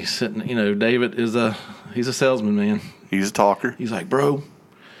down, and he's sitting, David he's a salesman, man. He's a talker. He's like, bro,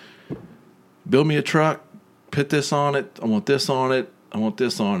 build me a truck, put this on it, I want this on it, I want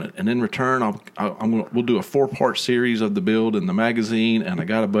this on it. And in return, we'll do a 4-part series of the build in the magazine, and I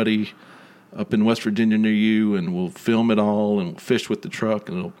got a buddy up in West Virginia near you, and we'll film it all, and we'll fish with the truck,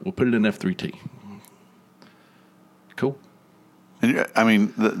 and we'll put it in F3T. Cool. And I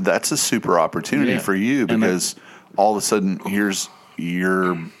mean, that's a super opportunity for you, because all of a sudden, here's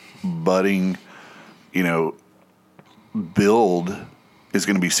your budding, build is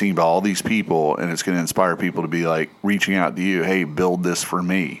going to be seen by all these people, and it's going to inspire people to be like reaching out to you. Hey, build this for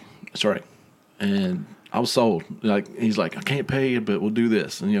me. That's right. And I was sold. Like, he's like, I can't pay you, but we'll do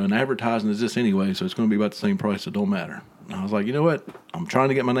this. And, and advertising is this anyway, so it's going to be about the same price. It don't matter. And I was like, you know what? I'm trying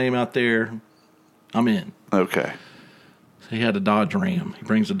to get my name out there. I'm in. Okay. So he had a Dodge Ram. He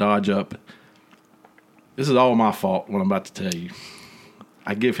brings the Dodge up. This is all my fault, what I'm about to tell you.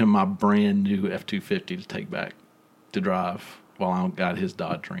 I give him my brand new F-250 to take back to drive while I got his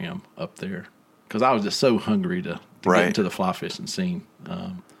Dodge Ram up there because I was just so hungry to Right. get into the fly fishing scene.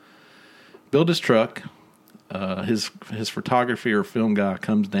 Build his truck. His photography or film guy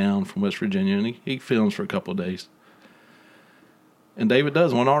comes down from West Virginia, and he films for a couple of days. And David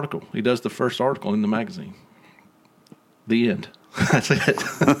does one article. He does the first article in the magazine. The end. That's it.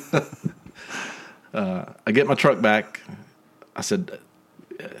 I get my truck back. I said,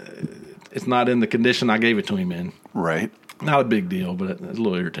 it's not in the condition I gave it to him in. Right. Not a big deal, but I was a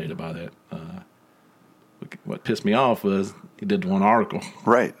little irritated by that. What pissed me off was he did one article.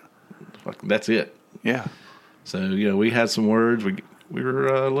 Right. That's it. Yeah. So, we had some words. We were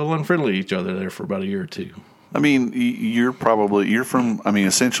a little unfriendly to each other there for about a year or two. I mean, you're from,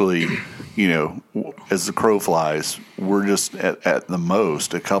 essentially, as the crow flies, we're just at the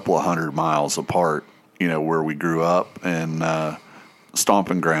most a couple of 100 miles apart, where we grew up and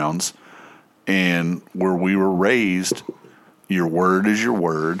stomping grounds. And where we were raised, your word is your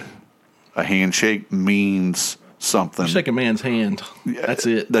word. A handshake means something. You shake a man's hand. That's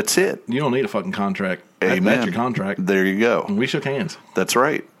it. That's it. You don't need a fucking contract. Amen. That's your contract. There you go. And we shook hands. That's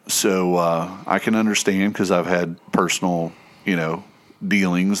right. So I can understand because I've had personal,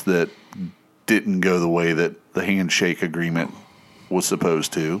 dealings that didn't go the way that the handshake agreement was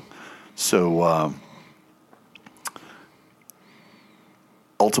supposed to. So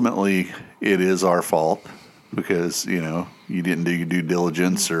ultimately, it is our fault because, you didn't do your due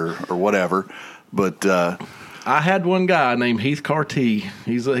diligence or whatever. But I had one guy named Heath Carty.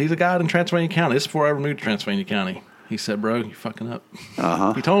 He's a guy in Transylvania County. This is before I ever moved to Transylvania County. He said, bro, you're fucking up.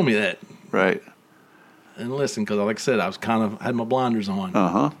 Uh-huh. He told me that. Right. And listen, because like I said, I was had my blinders on.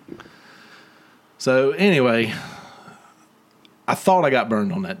 Uh-huh. So anyway, I thought I got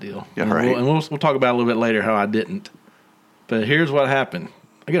burned on that deal. Yeah, and right. We'll talk about it a little bit later how I didn't. But here's what happened.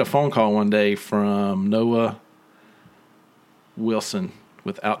 I get a phone call one day from Noah Wilson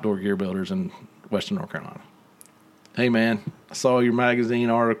with Outdoor Gear Builders in Western North Carolina. Hey, man, I saw your magazine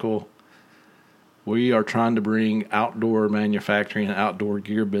article. We are trying to bring outdoor manufacturing and outdoor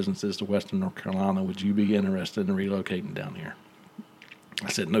gear businesses to Western North Carolina. Would you be interested in relocating down here? I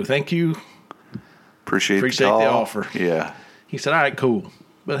said, no, thank you. Appreciate the offer. Yeah. He said, all right, cool.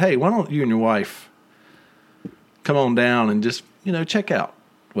 But, hey, why don't you and your wife come on down and just, check out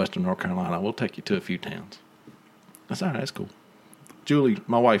Western North Carolina. We'll take you to a few towns. I said, all right, that's cool.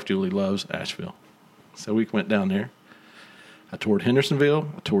 My wife, Julie, loves Asheville. So we went down there. I toured Hendersonville,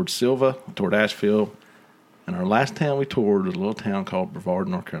 I toured Silva, I toured Asheville, and our last town we toured was a little town called Brevard,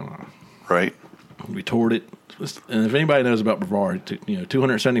 North Carolina. Right. We toured it, and if anybody knows about Brevard,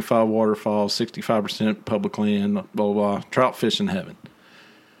 275 waterfalls, 65% public land, blah, blah, blah, trout fishing heaven.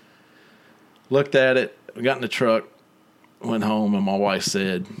 Looked at it, we got in the truck, went home, and my wife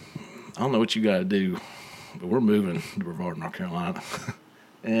said, I don't know what you got to do, but we're moving to Brevard, North Carolina.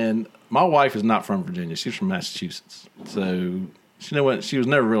 And my wife is not from Virginia. She's from Massachusetts. So, she was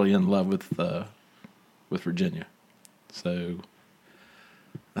never really in love with Virginia. So,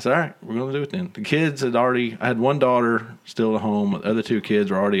 I said, all right, we're going to do it then. The kids I had one daughter still at home. The other two kids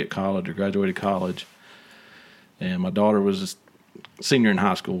were already at college or graduated college. And my daughter was just junior in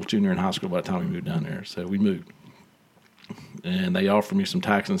high school by the time we moved down there. So, we moved. And they offered me some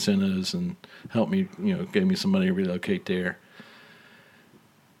tax incentives and helped me, gave me some money to relocate there.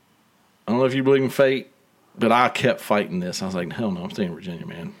 I don't know if you believe in fate, but I kept fighting this. I was like, hell no, I'm staying in Virginia,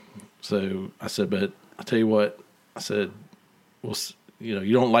 man. So I said, but I tell you what, I said, well,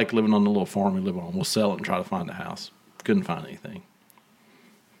 you don't like living on the little farm we live on. We'll sell it and try to find a house. Couldn't find anything.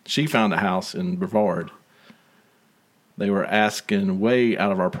 She found a house in Brevard. They were asking way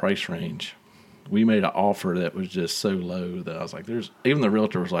out of our price range. We made an offer that was just so low that I was like, even the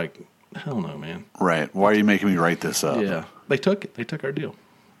realtor was like, hell no, man. Right. Why are you making me write this up? Yeah. They took it. They took our deal.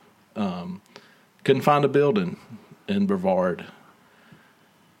 Couldn't find a building in Brevard.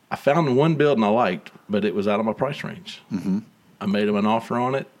 I found one building I liked, but it was out of my price range. Mm-hmm. I made him an offer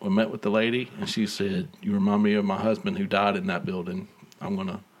on it. We met with the lady, and she said, you remind me of my husband who died in that building. I'm going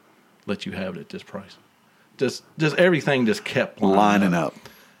to let you have it at this price. Just everything just kept lining up.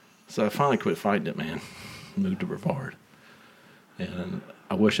 So I finally quit fighting it, man. Moved to Brevard. And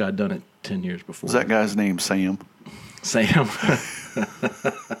I wish I'd done it 10 years before. Was that guy's name Sam? Sam.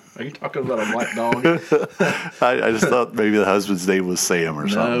 Are you talking about a black dog? I just thought maybe the husband's name was Sam or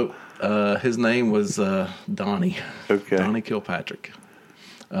something. No, his name was Donnie. Okay. Donnie Kilpatrick.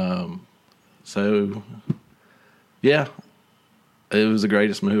 So, yeah, it was the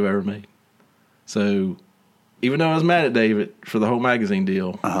greatest move I ever made. So, even though I was mad at David for the whole magazine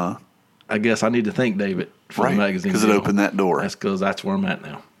deal, I guess I need to thank David for the magazine deal. Because it opened that door. That's because that's where I'm at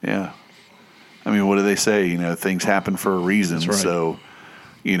now. Yeah. I mean, what do they say? Things happen for a reason. That's right. So,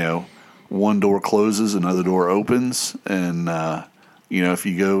 one door closes, another door opens, and if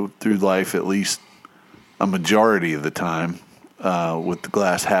you go through life at least a majority of the time with the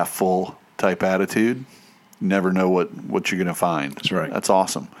glass half full type attitude, you never know what you're going to find. That's right. That's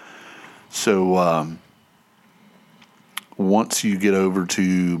awesome. So once you get over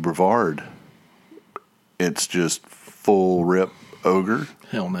to Brevard, it's just full rip ogre.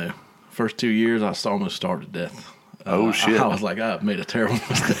 Hell no. First 2 years, I almost starved to death. Shit! I was like, I've made a terrible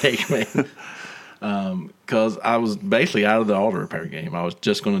mistake, man. Because I was basically out of the auto repair game. I was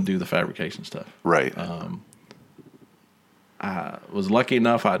just going to do the fabrication stuff. Right. I was lucky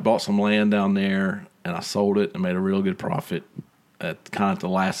enough. I had bought some land down there, and I sold it and made a real good profit at kind of the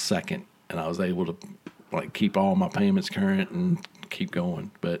last second. And I was able to keep all my payments current and keep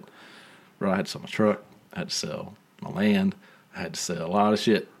going. But I had to sell my truck. I had to sell my land. I had to sell a lot of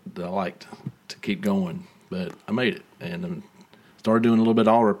shit that I liked to keep going. But I made it, and started doing a little bit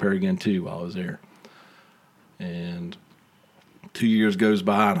of auto repair again too while I was there. And 2 years goes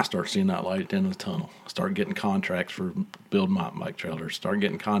by, and I start seeing that light at the end of the tunnel. I start getting contracts for building mountain bike trailers. Start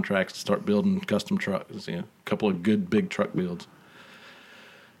getting contracts to start building custom trucks. A couple of good big truck builds.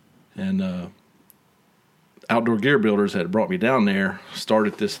 And Outdoor Gear Builders had brought me down there.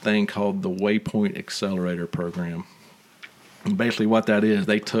 Started this thing called the Waypoint Accelerator Program. And basically, what that is,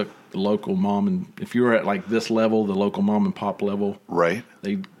 they took the local mom and if you were at this level, the local mom and pop level, right?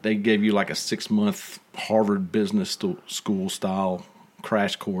 They gave you a 6-month Harvard Business School style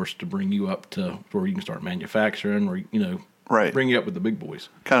crash course to bring you up to where you can start manufacturing, or right, bring you up with the big boys.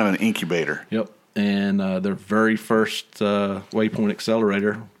 Kind of an incubator. Yep. And their very first Waypoint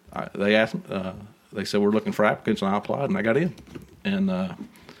Accelerator, they asked, they said we're looking for applicants, and I applied, and I got in. And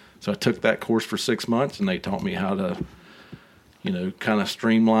so I took that course for 6 months, and they taught me how to kind of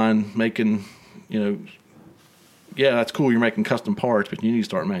streamline making, yeah, that's cool. You're making custom parts, but you need to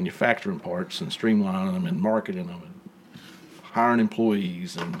start manufacturing parts and streamlining them and marketing them and hiring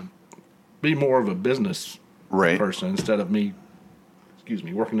employees and be more of a business person instead of me,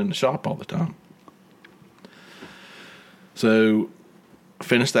 working in the shop all the time. So I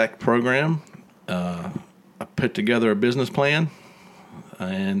finished that program. I put together a business plan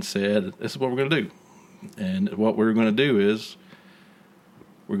and said, this is what we're going to do. And what we're going to do is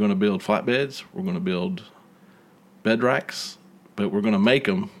we're going to build flatbeds, we're going to build bed racks, but we're going to make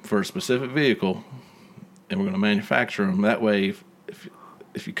them for a specific vehicle, and we're going to manufacture them. That way,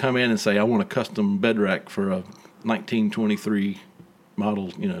 if you come in and say, I want a custom bed rack for a 1923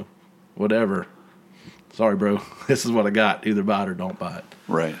 model, whatever, sorry, bro, this is what I got. Either buy it or don't buy it.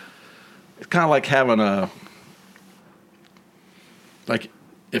 Right. It's kind of like having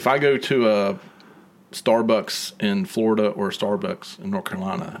if I go to a Starbucks in Florida or Starbucks in North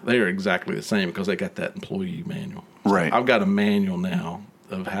Carolina, they are exactly the same because they got that employee manual. So right. I've got a manual now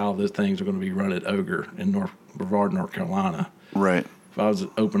of how the things are going to be run at Ogre in Brevard, North Carolina. Right. If I was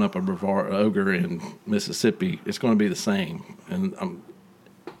to open up a Brevard Ogre in Mississippi, it's going to be the same. And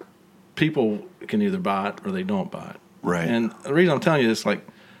people can either buy it or they don't buy it. Right. And the reason I'm telling you this,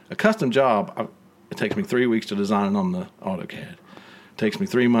 a custom job, it takes me 3 weeks to design it on the AutoCAD. It takes me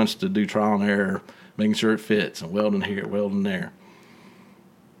 3 months to do trial and error, making sure it fits, and welding here, welding there.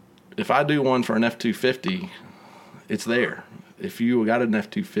 If I do one for an F-250, it's there. If you got an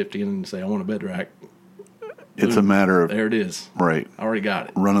F-250 and say, I want a bed rack, it's a matter of... There it is. Right. I already got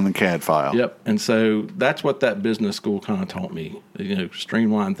it. Running the CAD file. Yep. And so that's what that business school kind of taught me.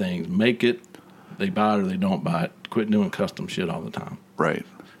 Streamline things. Make it. They buy it or they don't buy it. Quit doing custom shit all the time. Right.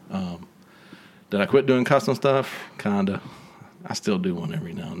 Did I quit doing custom stuff? Kind of. I still do one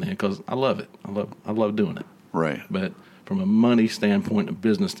every now and then because I love it. I love doing it. Right. But from a money standpoint, a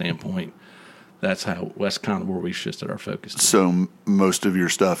business standpoint, that's kind of where we shifted our focus to. So most of your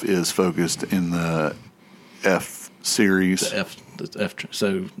stuff is focused in the F series. The F.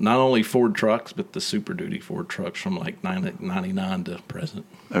 So not only Ford trucks, but the Super Duty Ford trucks from 99 to present.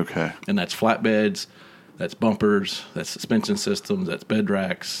 Okay. And that's flatbeds, that's bumpers, that's suspension systems, that's bed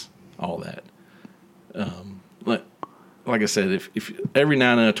racks, all that. Like I said, if every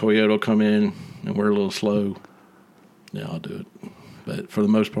now and then a Toyota will come in and we're a little slow, yeah, I'll do it. But for the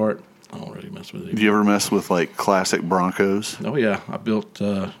most part, I don't really mess with it. Do you ever mess with classic Broncos? Oh yeah, I built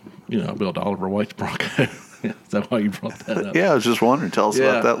Oliver White's Bronco. Is that why you brought that up? Yeah, I was just wondering. Tell us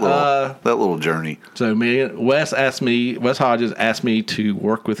about that little journey. So Wes Hodges asked me to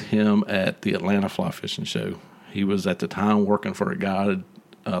work with him at the Atlanta Fly Fishing Show. He was at the time working for a guided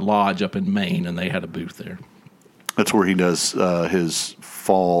lodge up in Maine, and they had a booth there. That's where he does his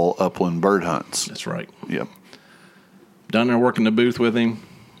fall upland bird hunts. That's right. Yep. Down there working the booth with him,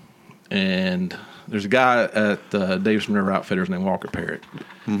 and there's a guy at Davidson River Outfitters named Walker Parrott.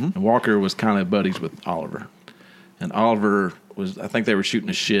 And Walker was kind of buddies with Oliver. And Oliver I think they were shooting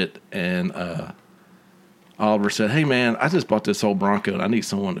a shit, and Oliver said, "Hey, man, I just bought this old Bronco, and I need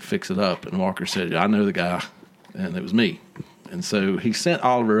someone to fix it up." And Walker said, "Yeah, I know the guy," and it was me. And so he sent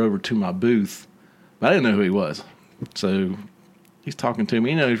Oliver over to my booth, but I didn't know who he was. So he's talking to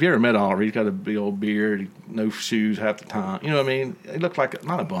me. You know, if you ever met Oliver, he's got a big old beard, no shoes half the time. You know what I mean? He looked like,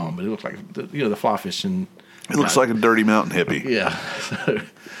 not a bum, but he looked like, the fly fishing. He looks like a dirty mountain hippie. Yeah. So,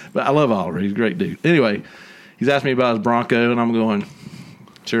 but I love Oliver. He's a great dude. Anyway, he's asked me about his Bronco, and I'm going,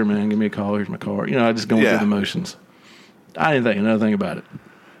 "Sure, man, give me a call. Here's my car." You know, I just going through the motions. I didn't think another thing about it.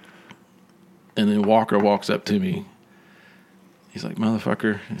 And then Walker walks up to me. He's like,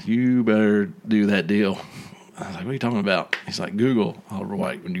 "Motherfucker, you better do that deal." I was like, "What are you talking about?" He's like, "Google Oliver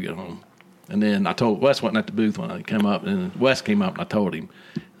White when you get home." And then I told Wes wasn't at the booth when I came up, and Wes came up and I told him.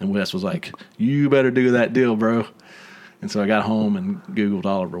 And Wes was like, "You better do that deal, bro." And so I got home and Googled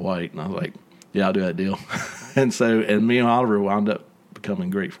Oliver White, and I was like, "Yeah, I'll do that deal." and me and Oliver wound up becoming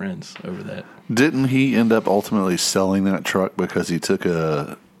great friends over that. Didn't he end up ultimately selling that truck because he took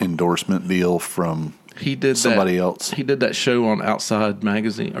a endorsement deal from somebody else? He did that show on Outside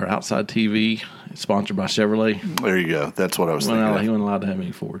Magazine or Outside TV, sponsored by Chevrolet. There you go. That's what I was thinking. He wasn't allowed to have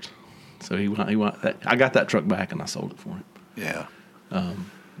any Fords, so he went. I got that truck back and I sold it for him. Yeah.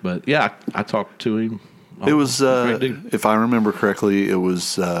 But yeah, I talked to him. It was, if I remember correctly, it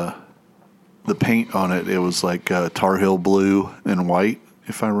was the paint on it. It was like Tar Heel blue and white,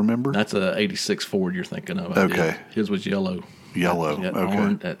 if I remember. That's a '86 Ford you're thinking of. Okay. His was yellow. Yellow. That okay.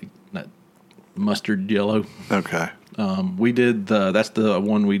 Orange, that mustard yellow. Okay. We did that's the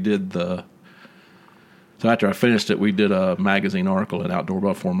one we did so after I finished it, we did a magazine article in Outdoor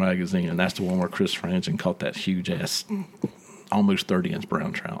Buffalo Magazine, and that's the one where Chris Franzen caught that huge ass, almost 30-inch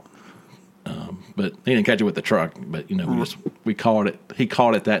brown trout. But he didn't catch it with the truck. But we caught it. He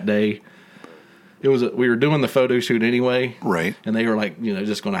caught it that day. We were doing the photo shoot anyway, right? And they were like,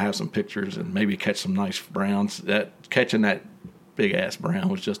 just going to have some pictures and maybe catch some nice browns. Catching that big ass brown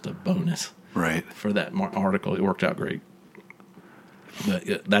was just a bonus, right? For that article, it worked out great. But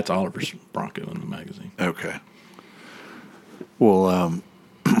yeah, that's Oliver's Bronco in the magazine. Okay. Well,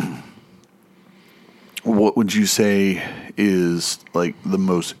 what would you say is like the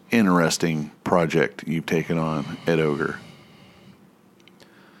most interesting project you've taken on at Ogre?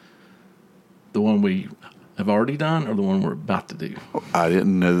 The one we have already done, or the one we're about to do? I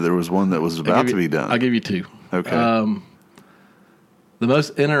didn't know that there was one that was about to be done. I'll give you two. Okay. The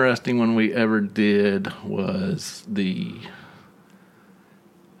most interesting one we ever did was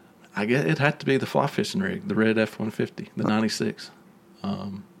I guess it had to be the fly fishing rig, the red F-150, the 96.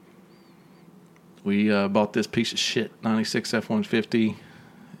 We bought this piece of shit 96 F-150,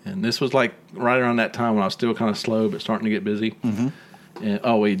 and this was like right around that time when I was still kind of slow but starting to get busy. Mm-hmm.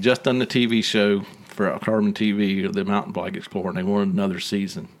 And we had just done the TV show for Carbon TV, the Mountain Bike Explorer, and they wanted another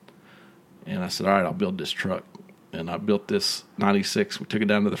season. And I said, "All right, I'll build this truck." And I built this 96. We took it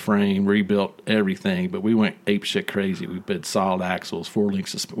down to the frame, rebuilt everything, but we went apeshit crazy. We did solid axles, 4-link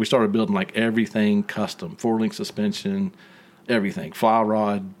suspension. We started building like everything custom, 4-link suspension, everything, fly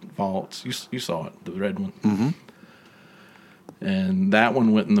rod, vaults. You saw it, the red one. Mm-hmm. And that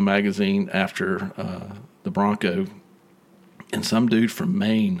one went in the magazine after the Bronco. And some dude from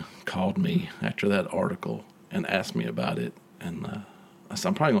Maine called me after that article and asked me about it. And I said,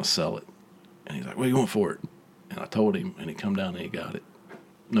 "I'm probably going to sell it." And he's like, "What do you want for it?" And I told him, and he come down and he got it.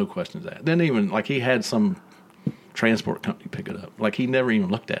 No questions asked. Didn't even, like, he had some transport company pick it up. Like, he never even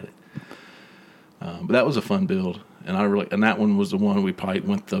looked at it. But that was a fun build. And that one was the one we probably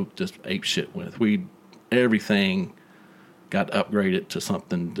went just ape shit with. Everything got upgraded to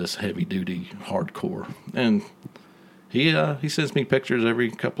something just heavy duty, hardcore. And he sends me pictures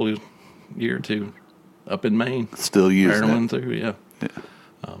every couple of year or two up in Maine. Still using it. Through, yeah.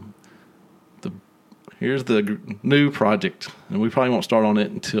 Here's the new project, and we probably won't start on it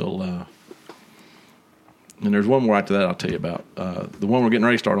until. And there's one more after that I'll tell you about. The one we're getting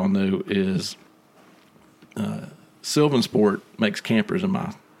ready to start on though is Sylvan Sport makes campers in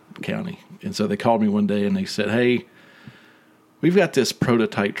my county, and so they called me one day and they said, "Hey, we've got this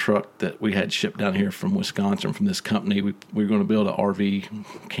prototype truck that we had shipped down here from Wisconsin from this company. We're going to build an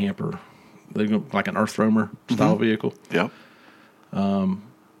RV camper, like an Earth Roamer style vehicle." Yeah.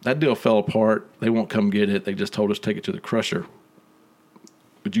 That deal fell apart. They won't come get it. They just told us to take it to the crusher.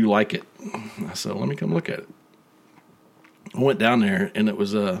 Would you like it? I said, "Let me come look at it." I went down there, and it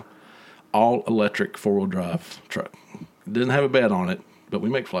was a all-electric 4-wheel drive truck. It didn't have a bed on it, but we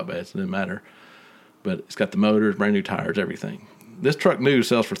make flatbeds. It didn't matter. But it's got the motors, brand new tires, everything. This truck new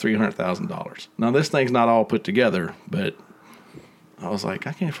sells for $300,000. Now, this thing's not all put together, but I was like,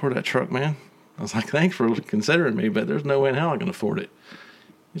 I can't afford that truck, man. I was like, thanks for considering me, but there's no way in hell I can afford it.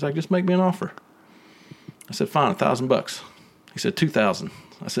 He's like, just make me an offer. I said, fine, $1,000. He said, $2,000.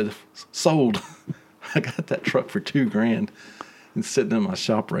 I said, sold. I got that truck for $2,000. It's sitting in my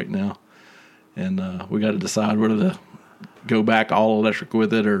shop right now. And we got to decide whether to go back all electric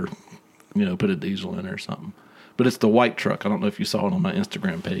with it or, put a diesel in it or something. But it's the white truck. I don't know if you saw it on my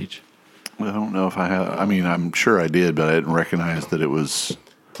Instagram page. I don't know if I have. I mean, I'm sure I did, but I didn't recognize that it was.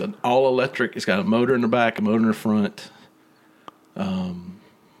 It's an all electric. It's got a motor in the back, a motor in the front,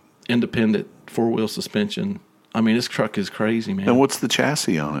 independent 4-wheel suspension. I mean, this truck is crazy, man. And what's the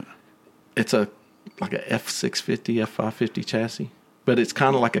chassis on it? It's like a F650, F550 chassis, but it's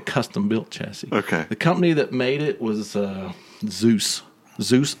kind of like a custom built chassis. Okay. The company that made it was Zeus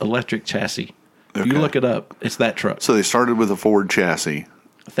Electric Chassis. If you look it up, it's that truck. So they started with a Ford chassis.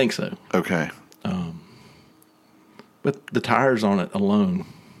 I think so. Okay. But the tires on it alone,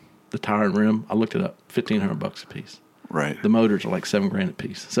 the tire and rim, I looked it up, $1,500 a piece. Right. The motors are like $7,000 a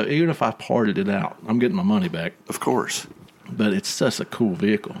piece. So even if I parted it out, I'm getting my money back. Of course. But it's such a cool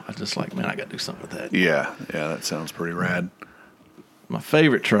vehicle. I just like, man, I got to do something with that. Yeah, that sounds pretty rad. My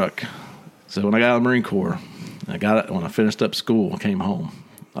favorite truck. So when I got out of the Marine Corps, I got it when I finished up school. I came home.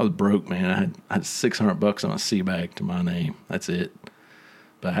 I was broke, man. I had $600 on a sea bag to my name. That's it.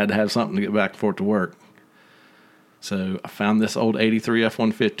 But I had to have something to get back and forth to work. So I found this old 83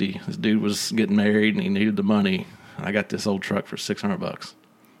 F-150. This dude was getting married and he needed the money. I got this old truck for $600.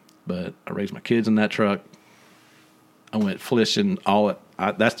 But I raised my kids in that truck. I went fishing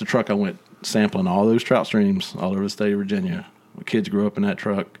that's the truck I went sampling all those trout streams all over the state of Virginia. My kids grew up in that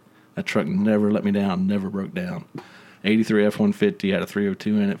truck. That truck never let me down, never broke down. 83 F-150, had a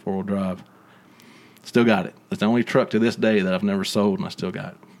 302 in it, 4-wheel drive. Still got it. It's the only truck to this day that I've never sold, and I still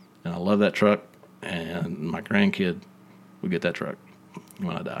got it. And I love that truck, and my grandkid will get that truck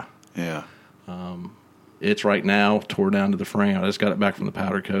when I die. Yeah. It's right now tore down to the frame. I just got it back from the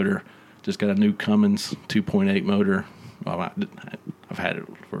powder coater. Just got a new Cummins 2.8 motor. Well, I've had it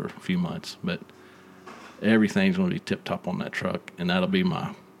for a few months, but everything's going to be tip-top on that truck, and that'll be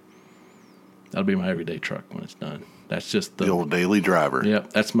my everyday truck when it's done. That's just the old daily driver.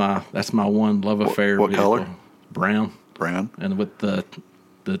 Yep, that's my one love affair. What vehicle. color? Brown. Brown. And with the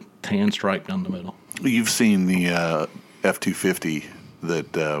tan stripe down the middle. You've seen the F-250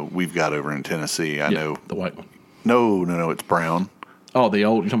 that we've got over in Tennessee. I know the white one. No, it's brown. Oh, the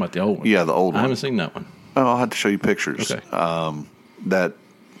old. You're talking about the old one? Yeah, the old one. I haven't seen that one. Oh, I'll have to show you pictures. Okay. That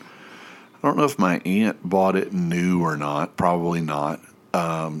I don't know if my aunt bought it new or not. Probably not.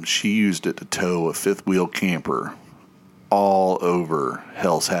 She used it to tow a fifth wheel camper all over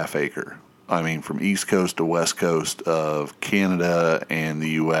Hell's Half Acre. I mean, from East Coast to West Coast of Canada and the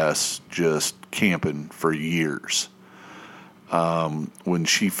U.S., just camping for years. When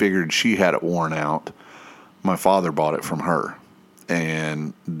she figured she had it worn out, my father bought it from her.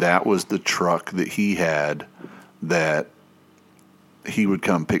 And that was the truck that he had that he would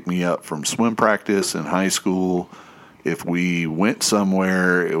come pick me up from swim practice in high school. If we went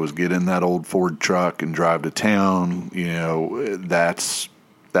somewhere, it was get in that old Ford truck and drive to town. That's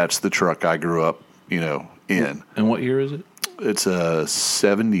the truck I grew up, in. And what year is it? It's a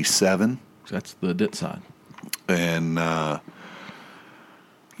 77. That's the dit side. And,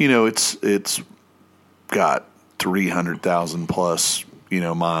 it's got 300,000 plus,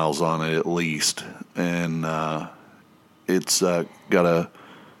 miles on it at least. And it's got a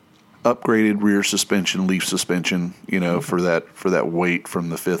upgraded rear suspension, leaf suspension, for that weight from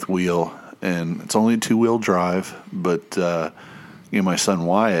the fifth wheel. And it's only a 2-wheel drive, but my son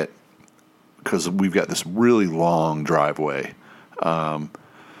Wyatt, because we've got this really long driveway,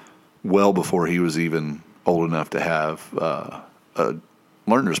 well before he was even old enough to have a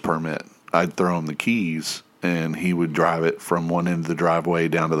learner's permit, I'd throw him the keys and he would drive it from one end of the driveway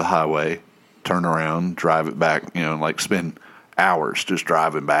down to the highway, turn around, drive it back, spend hours just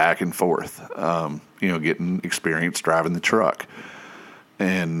driving back and forth, getting experience driving the truck.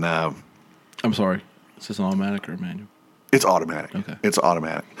 And I'm sorry, is this an automatic or a manual? It's automatic. Okay. It's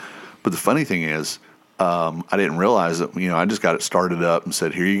automatic. But the funny thing is, I didn't realize that, I just got it started up and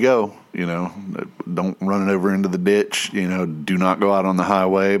said, here you go, don't run it over into the ditch, do not go out on the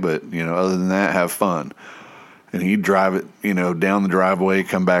highway, but, other than that, have fun. And he'd drive it, down the driveway,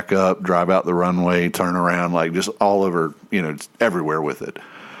 come back up, drive out the runway, turn around, like just all over, just everywhere with it.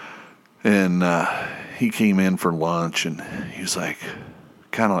 And he came in for lunch, and he was like,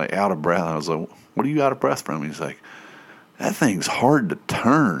 kind of like out of breath. I was like, what are you out of breath from? He's like, that thing's hard to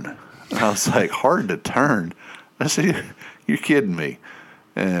turn. And I was like, hard to turn? I said, You're kidding me.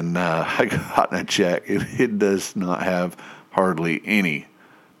 And I got a check. It does not have hardly any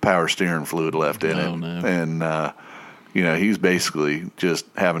power steering fluid left in it. No. And, he's basically just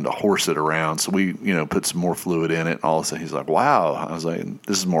having to horse it around. So we, put some more fluid in it. And all of a sudden he's like, wow. I was like,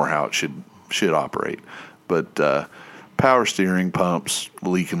 this is more how it should operate. But power steering, pumps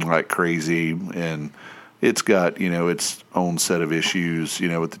leaking like crazy. And it's got, its own set of issues,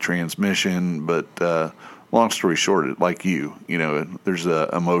 with the transmission. But long story short, like there's an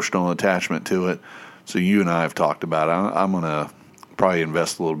emotional attachment to it. So you and I have talked about it. I'm going to probably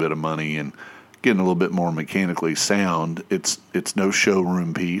invest a little bit of money in getting a little bit more mechanically sound. It's no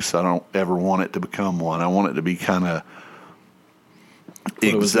showroom piece. I don't ever want it to become one. I want it to be kind of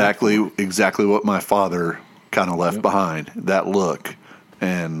exactly what my father kind of left behind, that look.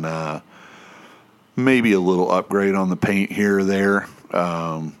 And maybe a little upgrade on the paint here or there.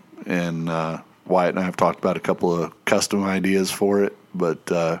 And Wyatt and I have talked about a couple of custom ideas for it,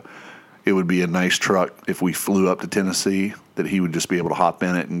 but it would be a nice truck if we flew up to Tennessee that he would just be able to hop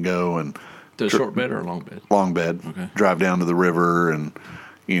in it and go and a short bed or a long bed? Long bed. Okay. Drive down to the river and,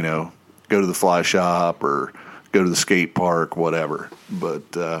 go to the fly shop or go to the skate park, whatever. But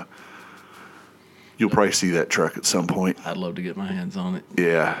you'll probably see that truck at some point. I'd love to get my hands on it.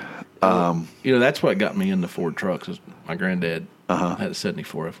 Yeah. That's what got me into Ford trucks. Was my granddad had a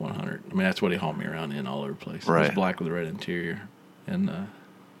 74 F100. I mean, that's what he hauled me around in all over the place. Right. It was black with a red interior. And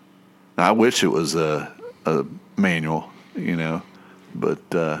I wish it was a manual, but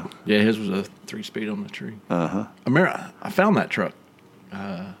his was a 3-speed on the tree. I remember I found that truck,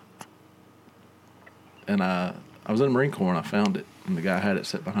 and I was in the Marine Corps and I found it, and the guy had it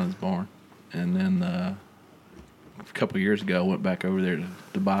set behind his barn. And then a couple of years ago, I went back over there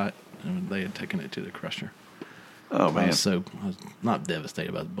to buy it, and they had taken it to the crusher. Oh man! I was not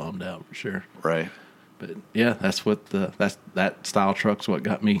devastated, but I was bummed out for sure. Right. But yeah, that's what that style truck's what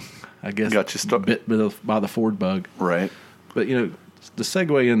got me, I guess, got you bit by the Ford bug. Right. But the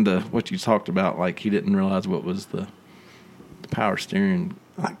segue into what you talked about, like he didn't realize what was the power steering.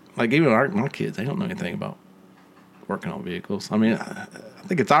 Like even my kids, they don't know anything about working on vehicles. I mean, I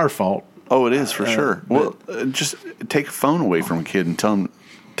think it's our fault. Oh, it is for sure. Well, just take a phone away from a kid and tell them,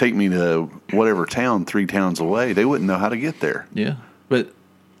 take me to whatever town 3 towns away. They wouldn't know how to get there. Yeah, but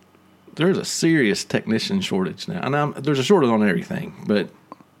there's a serious technician shortage now. And there's a shortage on everything, but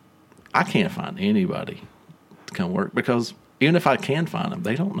I can't find anybody to come work because even if I can find them,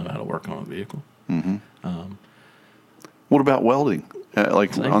 they don't know how to work on a vehicle. Mm-hmm. What about welding?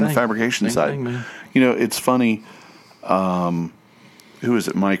 The fabrication Same side? thing, man. It's funny. Who is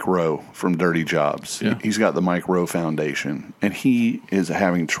it? Mike Rowe from Dirty Jobs. Yeah. He's got the Mike Rowe Foundation, and he is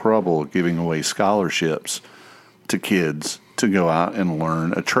having trouble giving away scholarships to kids to go out and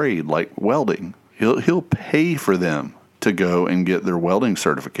learn a trade like welding. He'll pay for them to go and get their welding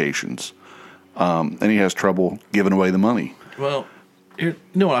certifications, and he has trouble giving away the money. Well, you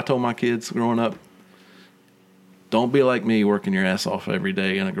know what I told my kids growing up? Don't be like me working your ass off every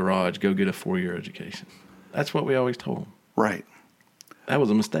day in a garage. Go get a 4-year education. That's what we always told them. Right. That was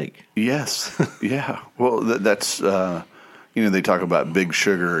a mistake. Yes. Yeah. Well, that's, they talk about Big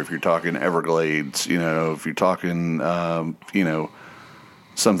Sugar if you're talking Everglades, if you're talking,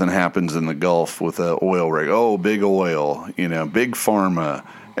 something happens in the Gulf with an oil rig. Oh, big oil, big pharma.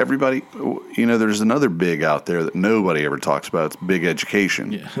 Everybody, there's another big out there that nobody ever talks about. It's big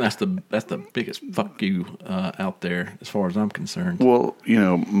education. Yeah, that's the biggest fuck you out there as far as I'm concerned. Well,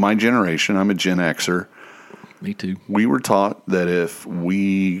 my generation, I'm a Gen Xer. Me too. We were taught that if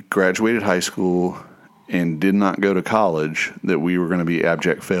we graduated high school and did not go to college, that we were going to be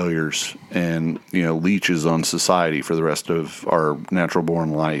abject failures and, leeches on society for the rest of our natural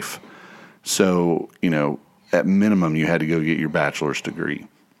born life. So, at minimum, you had to go get your bachelor's degree.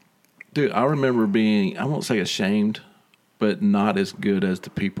 Dude, I remember being, I won't say ashamed, but not as good as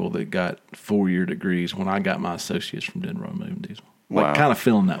the people that got 4-year degrees when I got my associates from Denver Automotive and Diesel. Wow. Kind of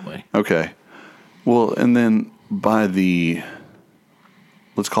feeling that way. Okay. Well, and then by the,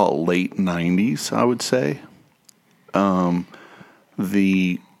 let's call it late 90s, I would say,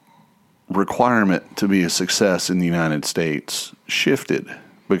 the requirement to be a success in the United States shifted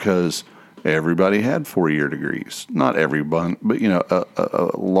because everybody had 4-year degrees. Not everyone, but,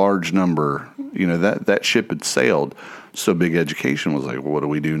 a large number, that ship had sailed. So big education was like, well, what do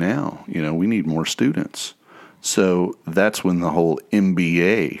we do now? We need more students. So that's when the whole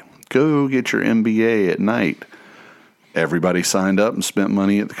MBA, go get your MBA at night. Everybody signed up and spent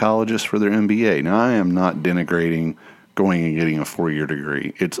money at the colleges for their MBA. Now, I am not denigrating going and getting a 4-year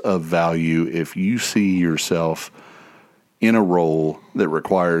degree. It's of value if you see yourself in a role that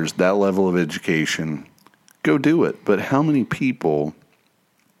requires that level of education. go do it. But how many people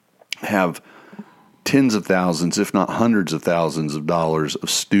have tens of thousands, if not hundreds of thousands of dollars of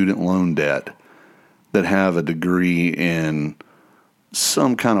student loan debt that have a degree in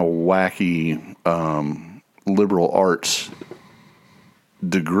some kind of wacky liberal arts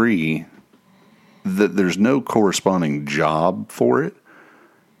degree that there's no corresponding job for it?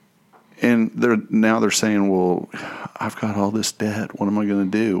 And they're saying, well, I've got all this debt. What am I going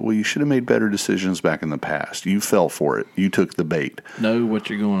to do? Well, you should have made better decisions back in the past. You fell for it. You took the bait. Know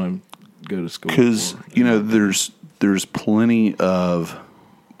what you're going to go to school for. Because, there's plenty of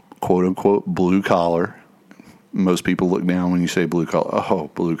quote unquote blue collar. Most people look down when you say blue collar.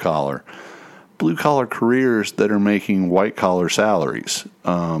 Oh, blue collar. Blue collar careers that are making white collar salaries.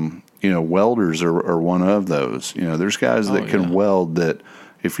 Welders are one of those. There's guys that can weld that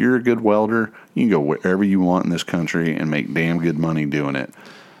if you're a good welder, you can go wherever you want in this country and make damn good money doing it.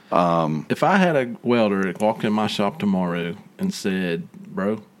 If I had a welder that walked in my shop tomorrow and said,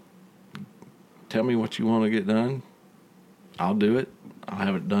 bro, tell me what you want to get done, I'll do it. I'll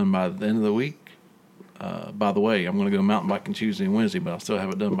have it done by the end of the week. By the way, I'm going to go mountain biking Tuesday and Wednesday, but I'll still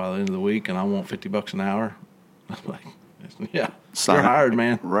have it done by the end of the week, and I want $50 an hour. I'm like, yeah, you're hired,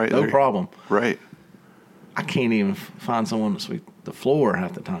 man. Right. No problem. Right. I can't even find someone to sweep the floor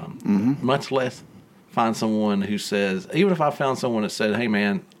half the time, much less find someone who says, even if I found someone that said, hey,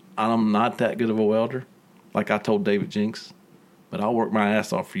 man, I'm not that good of a welder, like I told David Jinks, but I'll work my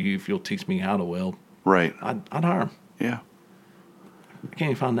ass off for you if you'll teach me how to weld. Right. I'd hire him. Yeah. I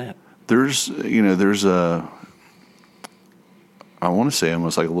can't even find that. There's I want to say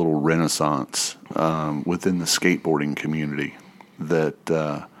almost like a little renaissance within the skateboarding community that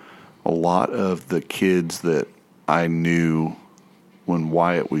a lot of the kids that I knew when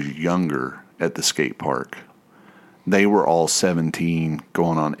Wyatt was younger at the skate park, they were all 17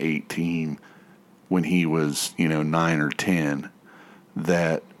 going on 18 when he was, 9 or 10,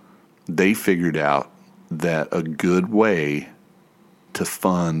 that they figured out that a good way to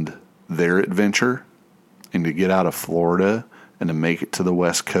fund their adventure and to get out of Florida and to make it to the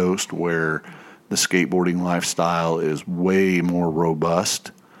West Coast where the skateboarding lifestyle is way more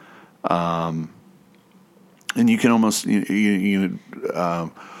robust. And you can almost, kind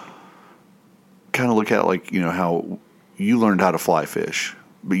of look at it like, how you learned how to fly fish,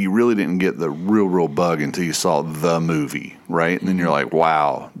 but you really didn't get the real bug until you saw the movie, right? And then you're like,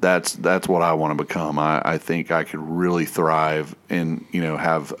 wow, that's what I want to become. I think I could really thrive and,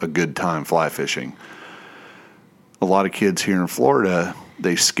 have a good time fly fishing. A lot of kids here in Florida,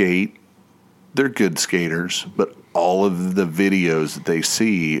 they skate. They're good skaters, but all of the videos that they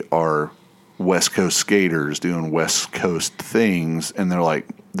see are West Coast skaters doing West Coast things, and they're like,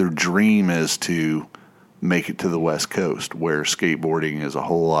 their dream is to make it to the West Coast where skateboarding is a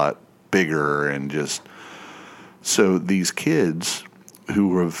whole lot bigger. And just so these kids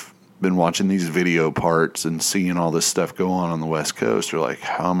who have been watching these video parts and seeing all this stuff go on the West Coast are like,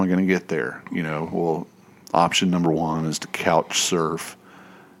 how am I going to get there? Well, option number one is to couch surf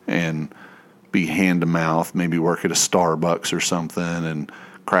and be hand to mouth, maybe work at a Starbucks or something and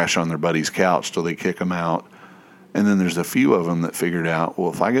crash on their buddy's couch till they kick them out. And then there's a few of them that figured out,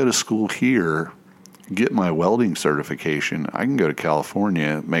 well, if I go to school here, get my welding certification, I can go to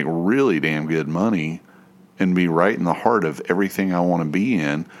California, make really damn good money, and be right in the heart of everything I want to be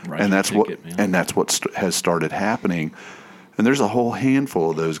in. And that's what has started happening. And there's a whole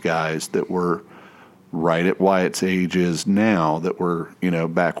handful of those guys that were right at Wyatt's ages now that were,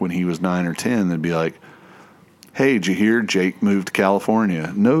 back when he was 9 or 10, they'd be like, hey, did you hear Jake moved to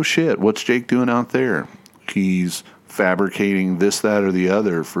California? No shit. What's Jake doing out there? He's fabricating this, that, or the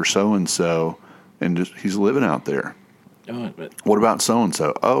other for so-and-so, and just, he's living out there. What about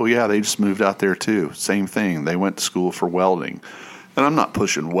so-and-so? Oh, yeah, they just moved out there too. Same thing. They went to school for welding. And I'm not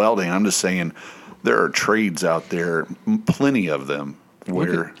pushing welding. I'm just saying there are trades out there, plenty of them.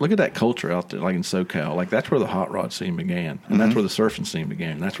 Look at that culture out there, like in SoCal. Like, that's where the hot rod scene began, and that's where the surfing scene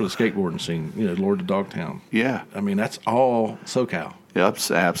began. That's where the skateboarding scene, Lord of Dogtown. Yeah. I mean, that's all SoCal. Yep,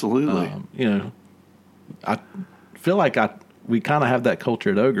 absolutely. I feel like we kind of have that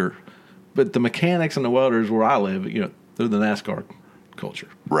culture at Ogre, but the mechanics and the welders where I live, they're the NASCAR culture.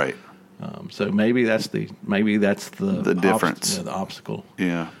 Right. So maybe that's the difference. The obstacle.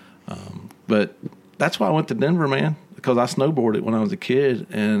 Yeah. But that's why I went to Denver, man, because I snowboarded when I was a kid,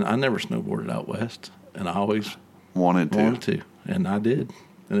 and I never snowboarded out west, and I always wanted to, and I did,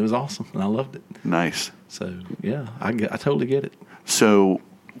 and it was awesome, and I loved it. Nice. So yeah, I totally get it. So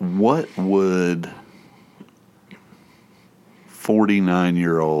what would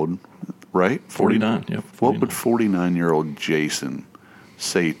 49-year-old, right? 49, yeah. 49. What would 49-year-old Jason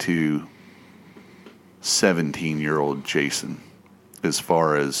say to 17-year-old Jason as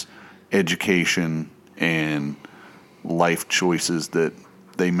far as education and life choices that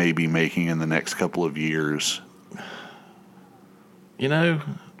they may be making in the next couple of years? You know,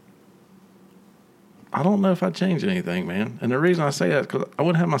 I don't know if I'd change anything, man. And the reason I say that is because I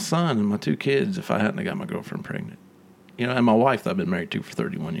wouldn't have my son and my 2 kids if I hadn't have got my girlfriend pregnant. You know, and my wife that I've been married to for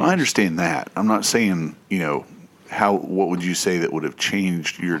 31 years. I understand that. I'm not saying, you know, what would you say that would have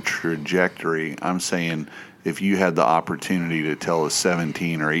changed your trajectory? I'm saying if you had the opportunity to tell a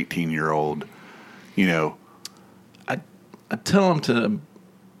 17 or 18-year-old, you know. I tell them to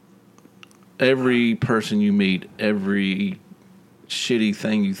every person you meet, every shitty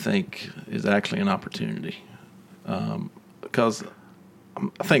thing you think is actually an opportunity. Because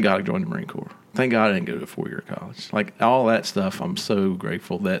thank God I joined the Marine Corps. Thank God I didn't go to a 4-year college. Like, all that stuff, I'm so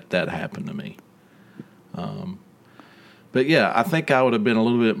grateful that happened to me. But, yeah, I think I would have been a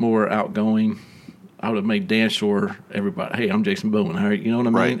little bit more outgoing. I would have made damn sure everybody, hey, I'm Jason Bowman. How are you? You know what I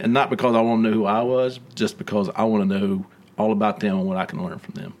mean? Right. And not because I want to know who I was, just because I want to know all about them and what I can learn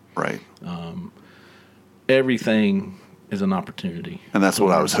from them. Right. Everything is an opportunity. And that's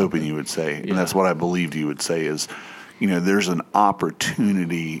what I was hoping you would say. Yeah. And that's what I believed you would say is, you know, there's an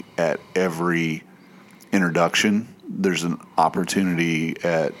opportunity at every introduction. There's an opportunity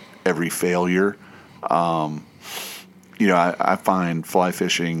at every failure. You know, I find fly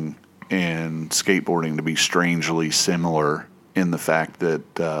fishing and skateboarding to be strangely similar in the fact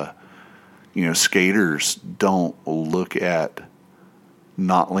that, you know, skaters don't look at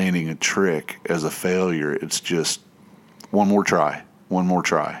not landing a trick as a failure. It's just one more try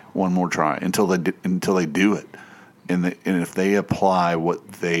until they do it. And if they apply what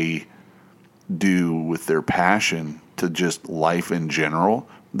they do with their passion to just life in general,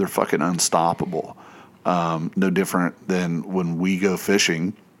 they're fucking unstoppable. No different than when we go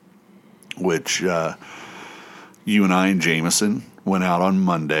fishing, which you and I and Jameson went out on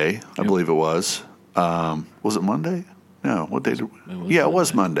Monday, I believe it was. Was it Monday? No, what day? It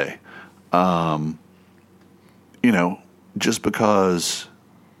was Monday. You know, just because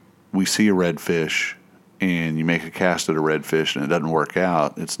we see a redfish and you make a cast at a redfish and it doesn't work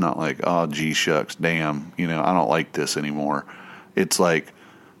out, it's not like, oh, gee shucks, damn, you know, I don't like this anymore. It's like,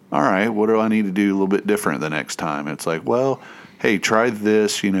 all right, what do I need to do a little bit different the next time? It's like, well, hey, try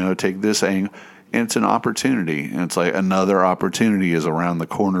this, you know, take this angle. And it's an opportunity. And it's like another opportunity is around the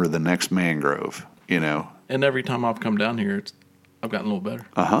corner of the next mangrove, you know. And every time I've come down here, I've gotten a little better.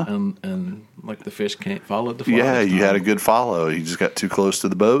 Uh-huh. And like the fish can't follow the fly. Yeah, you had a good follow. You just got too close to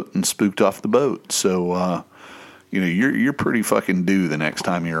the boat and spooked off the boat. So, you know, you're pretty fucking due the next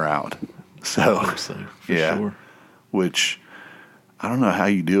time you're out. So, I hope so, for yeah, sure. Which I don't know how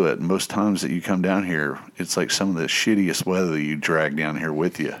you do it. Most times that you come down here, it's like some of the shittiest weather you drag down here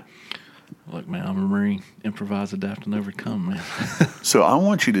with you. Look, man, I'm a Marine. Improvise, adapt, and overcome, man. So I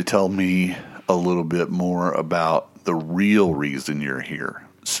want you to tell me a little bit more about the real reason you're here.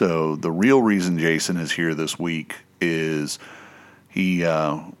 So the real reason Jason is here this week is he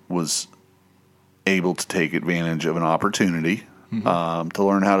was able to take advantage of an opportunity to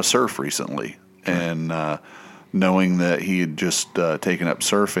learn how to surf recently. And knowing that he had just taken up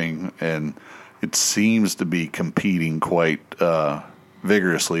surfing, and it seems to be competing quite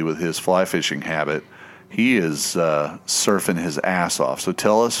vigorously with his fly fishing habit, he is surfing his ass off. So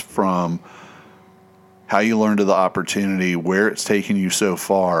tell us from how you learned of the opportunity, where it's taken you so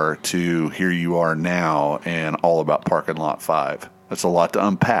far to here you are now, and all about Parking Lot 5. That's a lot to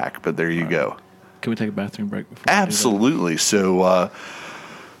unpack, but there you go. Can we take a bathroom break before Absolutely. So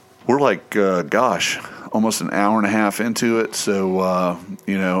we're like, almost an hour and a half into it. So,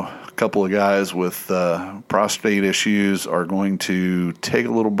 you know, a couple of guys with prostate issues are going to take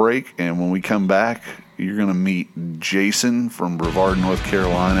a little break. And when we come back, you're going to meet Jason from Brevard, North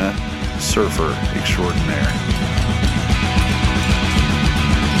Carolina, surfer extraordinaire.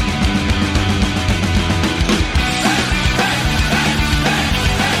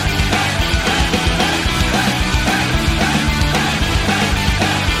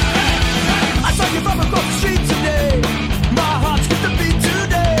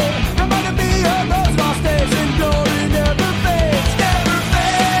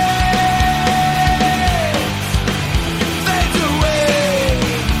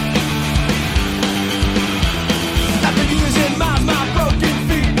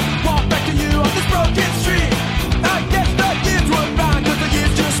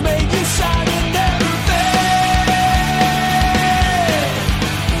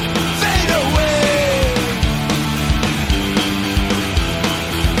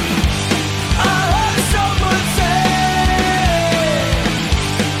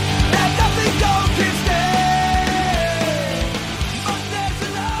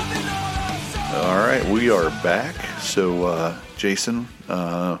 back. So, Jason,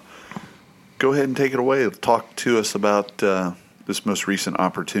 go ahead and take it away. Talk to us about this most recent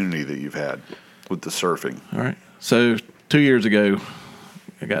opportunity that you've had with the surfing. All right. So 2 years ago,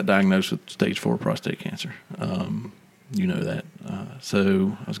 I got diagnosed with stage 4 prostate cancer. You know that.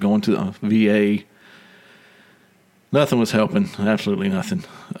 So I was going to the VA. Nothing was helping. Absolutely nothing.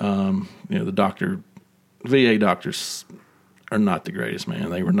 The VA doctors are not the greatest, man.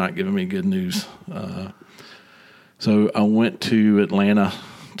 They were not giving me good news. So I went to Atlanta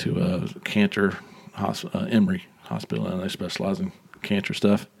to a cancer Emory hospital, and they specialize in cancer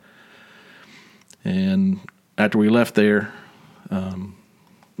stuff. And after we left there,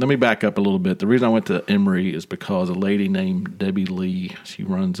 let me back up a little bit. The reason I went to Emory is because a lady named Debbie Lee, she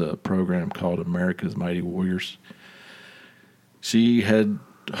runs a program called America's Mighty Warriors. She had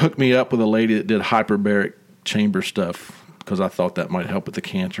hooked me up with a lady that did hyperbaric chamber stuff because I thought that might help with the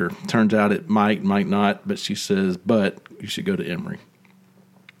cancer. Turns out it might not, but she says, but you should go to Emory.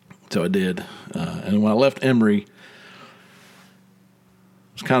 So I did. And when I left Emory,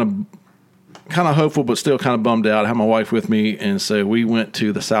 I was kind of hopeful, but still kind of bummed out. I had my wife with me, and so we went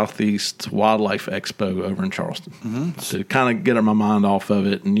to the Southeast Wildlife Expo over in Charleston to kind of get my mind off of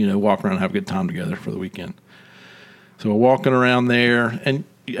it and, walk around and have a good time together for the weekend. So we're walking around there, and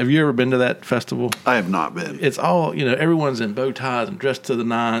have you ever been to that festival? I have not been. It's all, everyone's in bow ties and dressed to the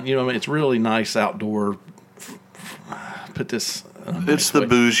nine. It's really nice outdoor. Put this. It's the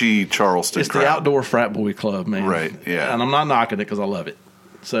bougie Charleston It's crowd. the outdoor frat boy club, man. Right, yeah. And I'm not knocking it because I love it.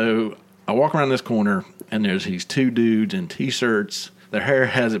 So I walk around this corner, and there's these two dudes in T-shirts. Their hair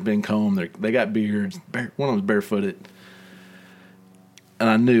hasn't been combed. They got beards. One of them's barefooted. And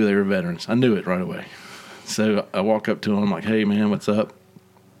I knew they were veterans. I knew it right away. So I walk up to them. I'm like, hey, man, what's up?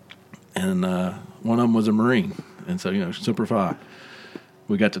 And one of them was a Marine. And so, Super Fi.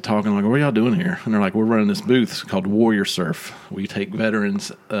 We got to talking, like, what are y'all doing here? And they're like, we're running this booth called Warrior Surf. We take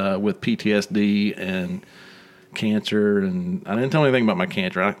veterans with PTSD and cancer. And I didn't tell anything about my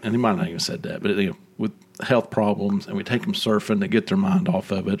cancer. And he might not even said that. But, with health problems. And we take them surfing to get their mind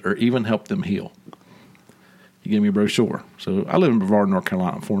off of it or even help them heal. He gave me a brochure. So I live in Brevard, North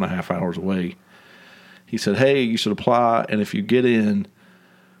Carolina, 4.5 hours away. He said, hey, you should apply, and if you get in,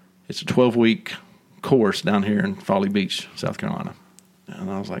 it's a 12-week course down here in Folly Beach, South Carolina. And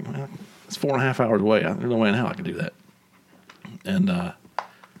I was like, man, it's 4.5 hours away. There's no way in hell I could do that. And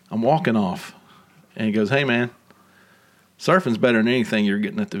I'm walking off, and he goes, hey, man, surfing's better than anything you're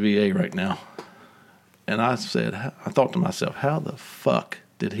getting at the VA right now. And I thought to myself, how the fuck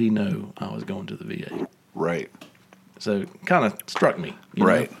did he know I was going to the VA? Right. So it kind of struck me.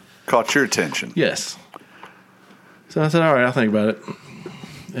 Right. Caught your attention. Yes. So I said, all right, I'll think about it.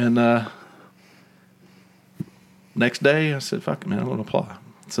 And next day, I said, fuck it, man, I'm going to apply.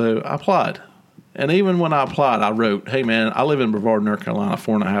 So I applied. And even when I applied, I wrote, hey, man, I live in Brevard, North Carolina,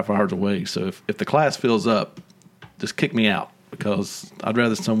 4.5 hours away. So if the class fills up, just kick me out because I'd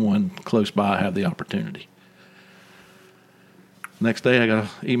rather someone close by have the opportunity. Next day, I got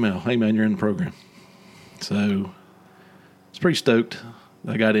an email, hey, man, you're in the program. So I was pretty stoked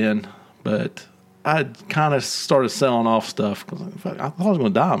I got in, but I kind of started selling off stuff because I thought I was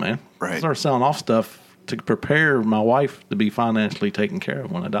going to die, man. Right. I started selling off stuff to prepare my wife to be financially taken care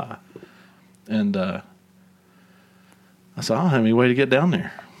of when I die. And I said, I don't have any way to get down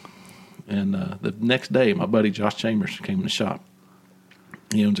there. And the next day, my buddy Josh Chambers came in the shop.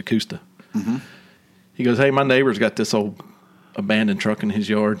 He owns Acosta. Mm-hmm. He goes, hey, my neighbor's got this old abandoned truck in his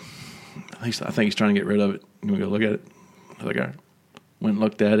yard. I think he's trying to get rid of it. You want to go look at it? I was like, all right. Went and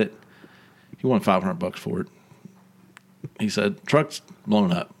looked at it. He wanted $500 for it. He said, truck's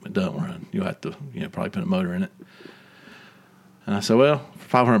blown up. It doesn't run. You'll have to, probably put a motor in it. And I said, well,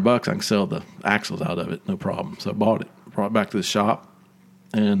 for $500, I can sell the axles out of it. No problem. So I bought it, brought it back to the shop,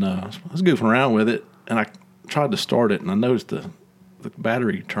 and I was goofing around with it. And I tried to start it, and I noticed the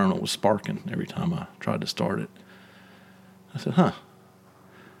battery terminal was sparking every time I tried to start it. I said,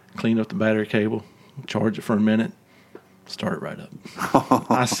 cleaned up the battery cable, charged it for a minute, start it right up.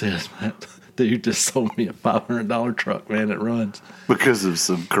 I said, dude just sold me a $500 truck, man, that runs. Because of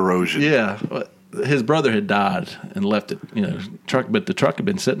some corrosion. Yeah. His brother had died and left it, truck, but the truck had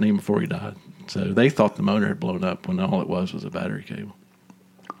been sitting there before he died. So they thought the motor had blown up when all it was a battery cable.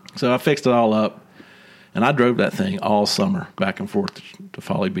 So I fixed it all up, and I drove that thing all summer back and forth to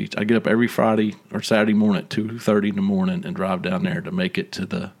Folly Beach. I'd get up every Friday or Saturday morning at 2:30 in the morning and drive down there to make it to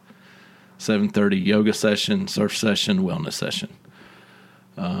the 7:30 yoga session, surf session, wellness session.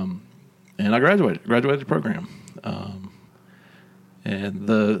 And I graduated the program. And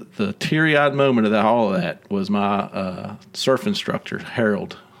the teary-eyed moment of all of that was my surf instructor,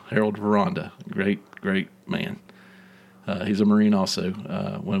 Harold Harold Veranda, great man. He's a Marine also.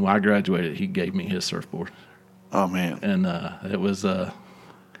 When I graduated, he gave me his surfboard. Oh man! And it was a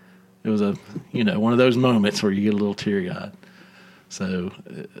one of those moments where you get a little teary eyed. So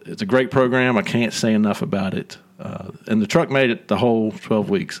it's a great program. I can't say enough about it. And the truck made it the whole 12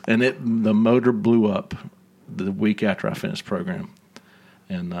 weeks, and the motor blew up the week after I finished the program,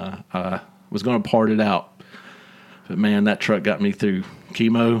 and I was going to part it out, but man, that truck got me through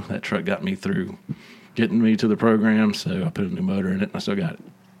chemo. That truck got me through getting me to the program. So I put a new motor in it, and I still got it.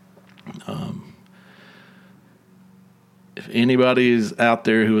 If anybody is out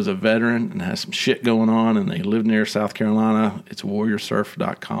there who is a veteran and has some shit going on and they live near South Carolina, it's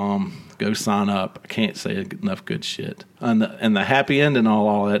warriorsurf.com. Go sign up. I can't say enough good shit. And the happy ending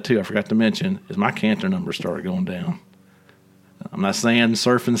all that, too, I forgot to mention, is my canter numbers started going down. I'm not saying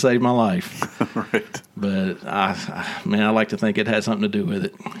surfing saved my life. Right. But, I like to think it had something to do with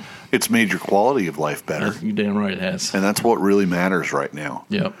it. It's made your quality of life better. You damn right it has. And that's what really matters right now.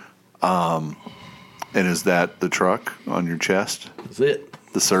 Yep. And is that the truck on your chest? That's it.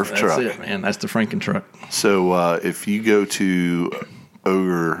 The surf truck. That's it, man. That's the Franken truck. So if you go to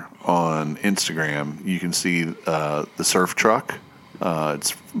Ogre on Instagram, you can see the surf truck.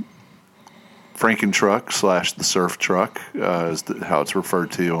 It's Franken truck / the surf truck is how it's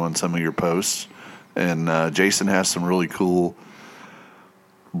referred to on some of your posts. And Jason has some really cool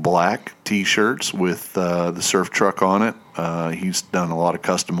black T-shirts with the surf truck on it. He's done a lot of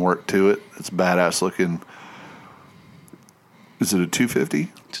custom work to it. It's badass looking. Is it a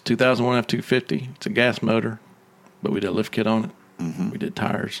 250? It's a 2001 F250. It's a gas motor, but we did a lift kit on it. Mm-hmm. We did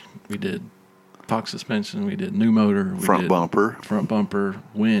tires. We did Fox suspension. We did new motor. Front bumper,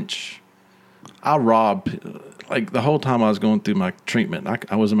 winch. I robbed, like the whole time I was going through my treatment,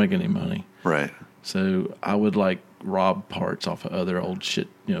 I wasn't making any money. Right. So I would rob parts off of other old shit,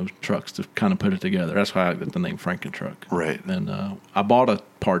 trucks to kind of put it together. That's why I got the name Franken truck. Right. And I bought a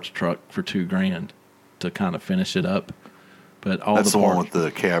parts truck for $2,000 to kind of finish it up. But that's the one with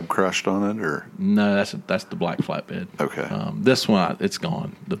the cab crushed on it, or no? That's the black flatbed. Okay. This one, it's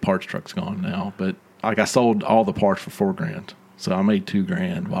gone. The parts truck's gone now. But I sold all the parts for $4,000, so I made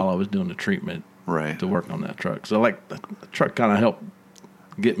 $2,000 while I was doing the treatment. Right. To work on that truck. So the truck kind of helped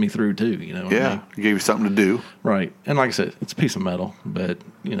get me through too. Yeah. It gave you something to do. Right. And like I said, it's a piece of metal, but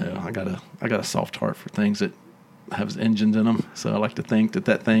I got a soft heart for things that have engines in them. So I like to think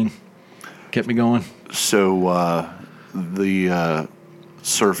that thing kept me going. So the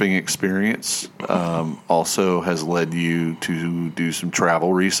surfing experience also has led you to do some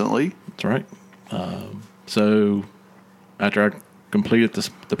travel recently. That's right. So after I completed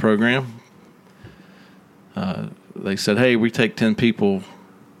the program, they said, hey, we take 10 people,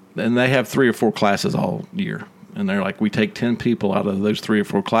 and they have 3 or 4 classes all year. And they're like, we take 10 people out of those 3 or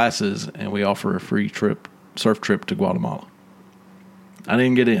 4 classes, and we offer a free surf trip to Guatemala. I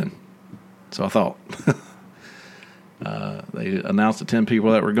didn't get in, so I thought. They announced the 10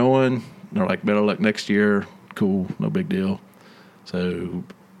 people that were going. They're like, better luck next year. Cool, no big deal. So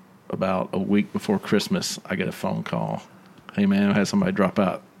about a week before Christmas, I get a phone call. Hey, man, I had somebody drop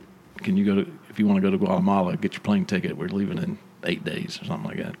out. Can you if you want to go to Guatemala, get your plane ticket. We're leaving in 8 days or something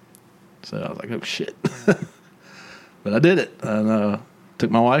like that. So I was like, oh, shit. But I did it. And took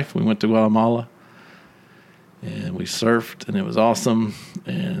my wife. We went to Guatemala. And we surfed, and it was awesome.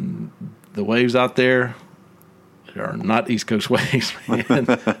 And the waves out there are not East Coast waves, man.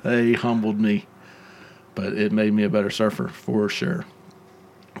 They humbled me. But it made me a better surfer, for sure.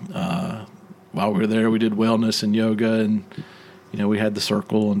 While we were there, we did wellness and yoga, and we had the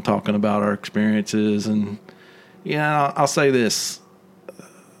circle and talking about our experiences. And I'll say this: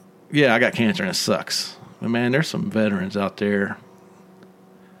 I got cancer and it sucks. But man, there's some veterans out there.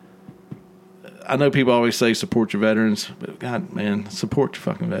 I know people always say support your veterans, but God, man, support your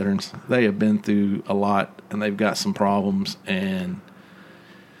fucking veterans. They have been through a lot, and they've got some problems. And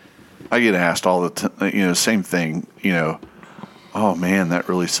I get asked all the time, same thing. Oh man, that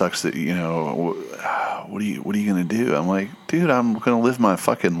really sucks. That what are you going to do? I'm like, dude, I'm going to live my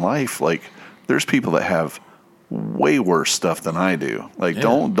fucking life. Like, there's people that have way worse stuff than I do. Like,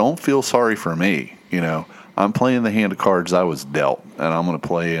 don't feel sorry for me. I'm playing the hand of cards I was dealt, and I'm going to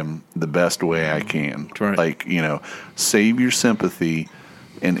play them the best way I can. Right. Like, save your sympathy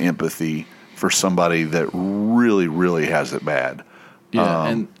and empathy for somebody that really, really has it bad.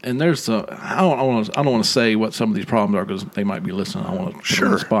 Yeah, and there's I don't want to say what some of these problems are because they might be listening. I don't want to put them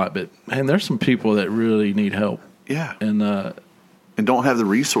on the spot, but man, there's some people that really need help. Yeah, and don't have the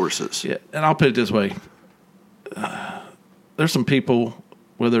resources. Yeah, and I'll put it this way: there's some people,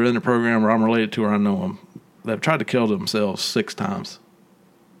 whether in the program or I'm related to or I know them, that have tried to kill themselves 6 times.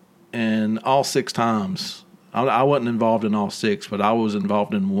 And all 6 times, I wasn't involved in all 6, but I was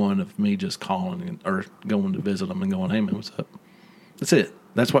involved in one of me just calling or going to visit them and going, hey, man, what's up? That's it.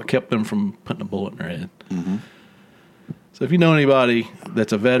 That's what kept them from putting a bullet in their head. Mm-hmm. So if you know anybody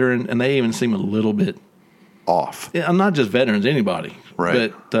that's a veteran, and they even seem a little bit off. Yeah, I'm not just veterans, anybody.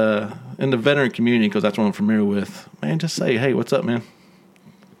 Right. But in the veteran community, because that's what I'm familiar with, man, just say, hey, what's up, man?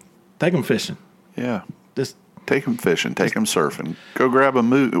 Take them fishing. Yeah. Just take them fishing. Take them surfing. Go grab a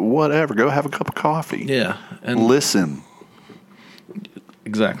whatever. Go have a cup of coffee. Yeah. And listen.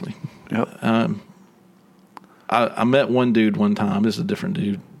 Exactly. Yep. I met one dude one time. This is a different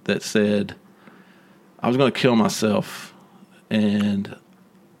dude that said, I was going to kill myself. And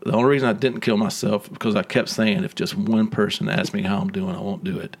the only reason I didn't kill myself because I kept saying, if just one person asks me how I'm doing, I won't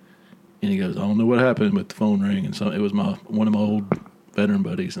do it. And he goes, I don't know what happened, but the phone rang, and so it was one of my old veteran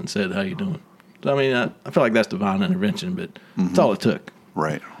buddies, and said, how you doing? So, I mean, I feel like that's divine intervention, but that's all it took.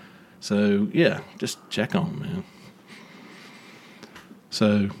 Right. So, yeah, just check on them, man.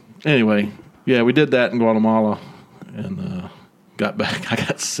 So, anyway, yeah, we did that in Guatemala, and got back. I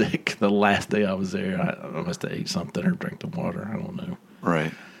got sick the last day I was there. I must have ate something or drank the water. I don't know.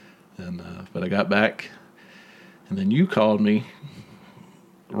 Right. And but I got back, and then you called me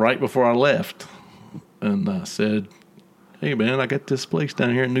right before I left, and said, hey, man, I got this place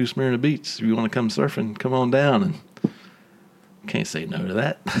down here in New Smyrna Beach. If you want to come surfing, come on down. And can't say no to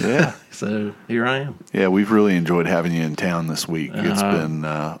that. Yeah. So here I am. Yeah, we've really enjoyed having you in town this week. It's been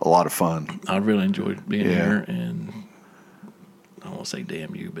a lot of fun. I really enjoyed being here, and I won't say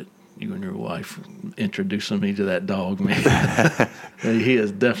damn you, but you and your wife introducing me to that dog, man. He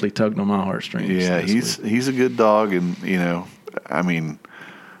has definitely tugged on my heartstrings. Yeah, he's a good dog, and I mean,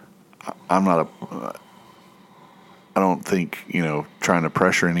 I don't think, trying to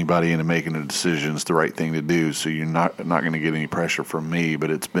pressure anybody into making a decision is the right thing to do. So you're not going to get any pressure from me, but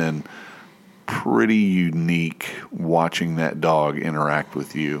it's been pretty unique watching that dog interact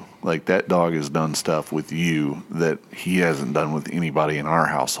with you. Like, that dog has done stuff with you that he hasn't done with anybody in our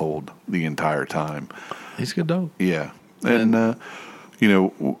household the entire time. He's a good dog. Yeah. And, I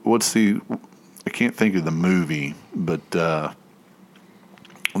can't think of the movie, but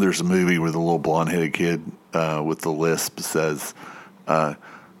there's a movie where the little blonde-headed kid with the lisp says,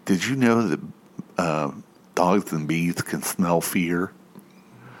 did you know that dogs and bees can smell fear?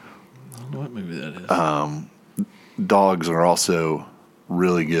 I don't know what movie that is. Dogs are also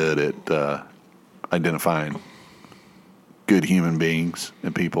really good at identifying good human beings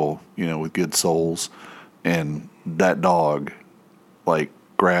and people, with good souls. And that dog,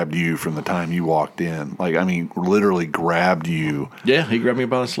 grabbed you from the time you walked in. Literally grabbed you. Yeah, he grabbed me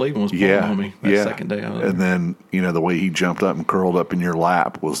by the sleeve and was pulling on me that second day out. And then, the way he jumped up and curled up in your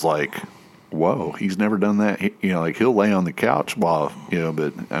lap was like, whoa, he's never done that. He'll lay on the couch while,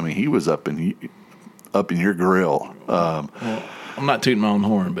 but I mean, he was up in your grill. Well, I'm not tooting my own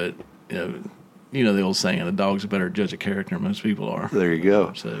horn, but, the old saying, a dog's a better judge of character than most people are. There you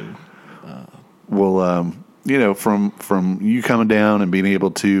go. So, from you coming down and being able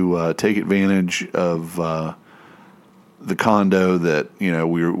to take advantage of the condo that,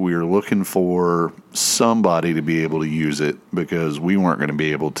 we were looking for somebody to be able to use it because we weren't going to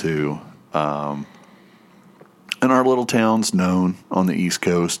be able to. And our little town's known on the East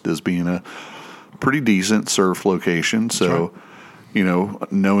Coast as being a pretty decent surf location. So,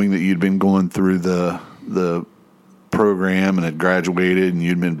 right. Knowing that you'd been going through the program and had graduated and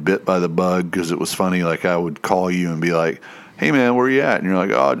you'd been bit by the bug, because it was funny, I would call you and be like, hey man, where you at? And you're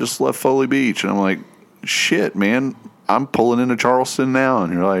like, oh, I just left Foley Beach. And I'm like, shit, man, I'm pulling into Charleston now.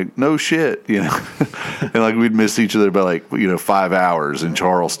 And you're like, no shit, and we'd miss each other by 5 hours in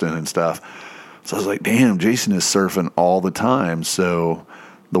Charleston and stuff. So I was like, damn, Jason is surfing all the time. So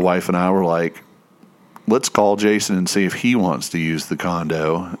the wife and I were like, let's call Jason and see if he wants to use the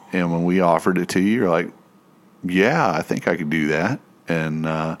condo. And when we offered it to you, you're like, yeah, I think I could do that. And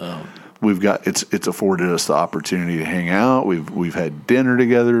we've got it's afforded us the opportunity to hang out. We've had dinner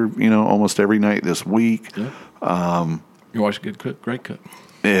together, almost every night this week. Yep. Your wife's a good cook, great cook.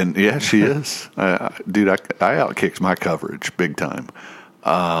 And yeah, she is. Dude, I outkicked my coverage big time.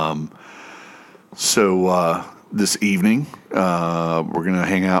 So this evening, we're going to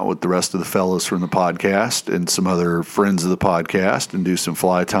hang out with the rest of the fellas from the podcast and some other friends of the podcast and do some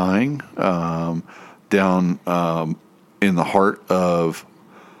fly tying down in the heart of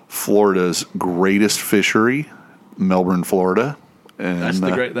Florida's greatest fishery, Melbourne, Florida. And that's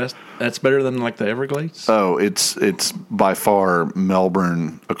better than the Everglades? Oh, it's by far,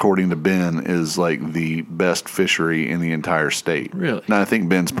 Melbourne, according to Ben, is the best fishery in the entire state. Really? Now, I think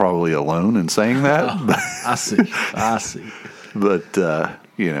Ben's probably alone in saying that. I see. But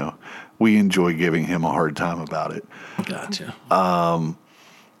we enjoy giving him a hard time about it. Gotcha.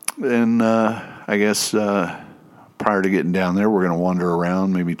 And I guess prior to getting down there, we're going to wander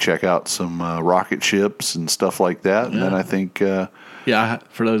around, maybe check out some rocket ships and stuff like that. And then I think, for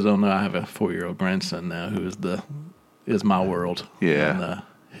those who don't know, I have a 4-year-old grandson now who is my world. Yeah. And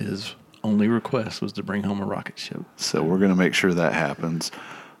his only request was to bring home a rocket ship. So we're going to make sure that happens.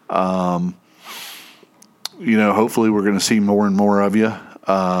 Hopefully we're going to see more and more of you.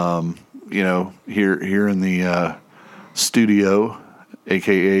 Here in the studio,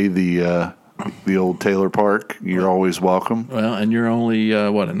 aka the old Taylor Park. You're always welcome. Well, and you're only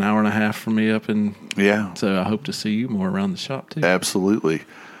an hour and a half from me up in. Yeah. So I hope to see you more around the shop too. Absolutely.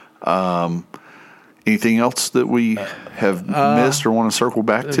 Anything else that we have missed or want to circle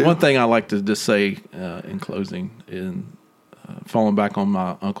back to? One thing I like to just say in closing, falling back on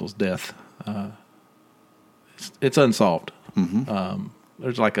my uncle's death, it's unsolved. Mm-hmm.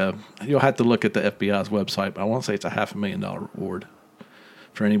 There's you'll have to look at the FBI's website, but I want to say it's a $500,000 reward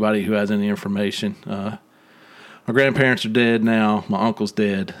for anybody who has any information. My grandparents are dead now. My uncle's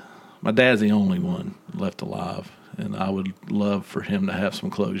dead. My dad's the only one left alive, and I would love for him to have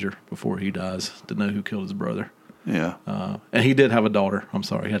some closure before he dies, to know who killed his brother. Yeah. And he did have a daughter. I'm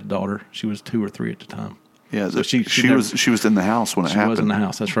sorry, he had a daughter. She was 2 or 3 at the time. Yeah, so she was in the house when it happened. She was in the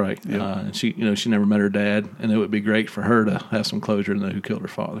house. That's right. Yep. And she never met her dad, and it would be great for her to have some closure to know who killed her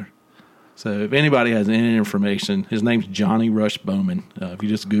father. So if anybody has any information, his name's Johnny Rush Bowman. If you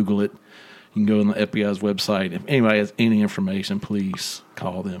just Google it, you can go on the FBI's website. If anybody has any information, please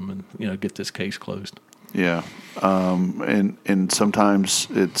call them and get this case closed. Yeah, and sometimes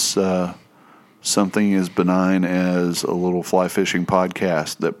it's something as benign as a little fly fishing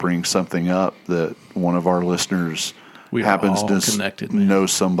podcast that brings something up that one of our listeners happens to know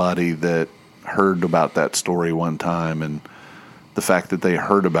somebody that heard about that story one time, and the fact that they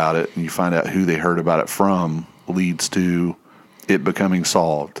heard about it and you find out who they heard about it from leads to it becoming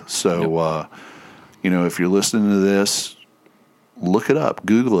solved. So, if you're listening to this, look it up,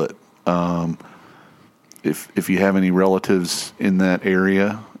 Google it. If you have any relatives in that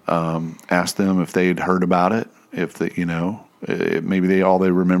area, ask them if they'd heard about it. If they, maybe all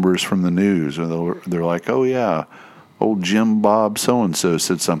they remember is from the news, or they're like, oh yeah, old Jim Bob so and so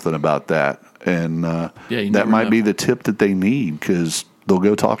said something about that, and that might be the tip that they need, because they'll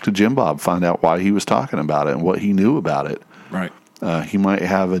go talk to Jim Bob, find out why he was talking about it and what he knew about it. Right. He might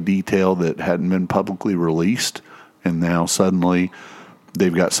have a detail that hadn't been publicly released, and now suddenly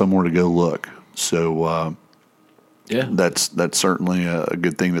they've got somewhere to go look. So, that's certainly a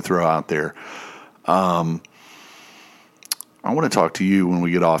good thing to throw out there. I want to talk to you when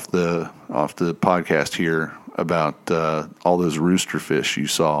we get off the podcast here about all those rooster fish you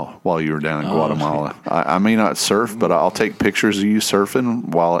saw while you were down in Guatemala. I may not surf, but I'll take pictures of you surfing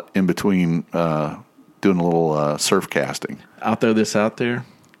while in between doing a little surf casting. I'll throw this out there.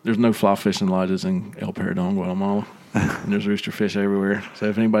 There's no fly fishing lodges in El Paredon, Guatemala. And there's rooster fish everywhere. So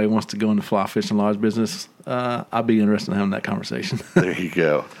if anybody wants to go into fly fishing lodge business, I'd be interested in having that conversation. There you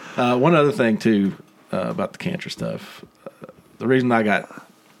go. One other thing, too, about the cancer stuff. The reason I got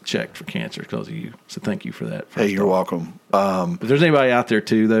checked for cancer is because of you. So thank you for that. Hey, you're welcome. If there's anybody out there,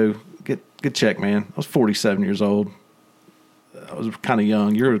 too, though, get checked, man. I was 47 years old. I was kind of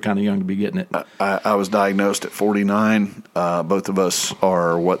young. You were kind of young to be getting it. I was diagnosed at 49. Both of us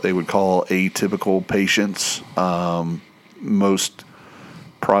are what they would call atypical patients. Most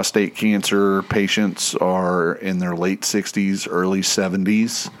prostate cancer patients are in their late 60s, early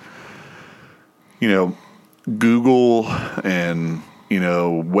 70s. Google and,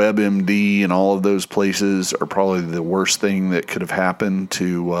 WebMD and all of those places are probably the worst thing that could have happened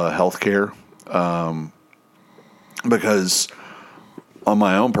to healthcare. Because on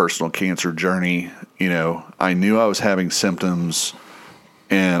my own personal cancer journey, I knew I was having symptoms,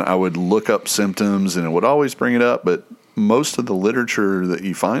 and I would look up symptoms and it would always bring it up. But most of the literature that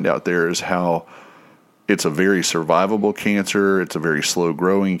you find out there is how it's a very survivable cancer. It's a very slow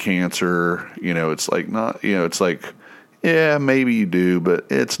growing cancer. It's like not, it's like, yeah, maybe you do, but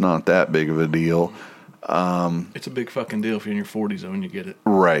it's not that big of a deal. It's a big fucking deal if you're in your 40s when you get it.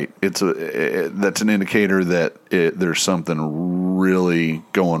 Right. That's an indicator that there's something really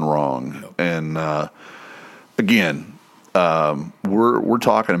going wrong. Yep. And again, we're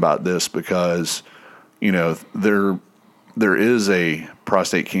talking about this because there is a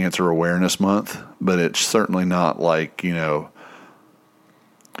prostate cancer awareness month, but it's certainly not like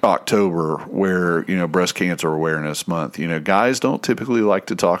October where breast cancer awareness month. Guys don't typically like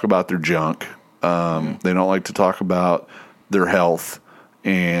to talk about their junk. They don't like to talk about their health,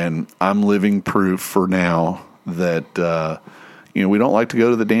 and I'm living proof for now that, we don't like to go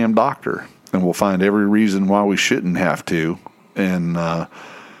to the damn doctor, and we'll find every reason why we shouldn't have to. And I'm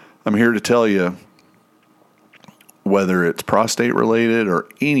here to tell you, whether it's prostate related or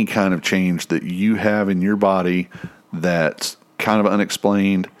any kind of change that you have in your body that's kind of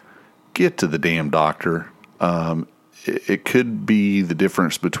unexplained, get to the damn doctor. It could be the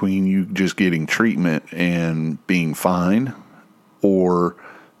difference between you just getting treatment and being fine, or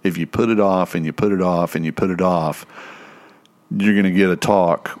if you put it off and you put it off and you put it off, you're going to get a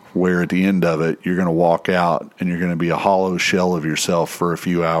talk where at the end of it, you're going to walk out and you're going to be a hollow shell of yourself for a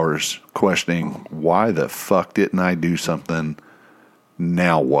few hours questioning, why the fuck didn't I do something?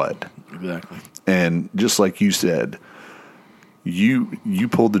 Now what? Exactly. And just like you said, you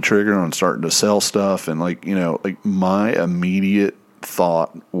pulled the trigger on starting to sell stuff, and like my immediate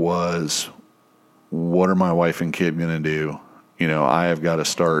thought was, what are my wife and kid going to do? I have got to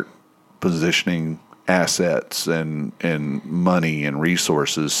start positioning assets and money and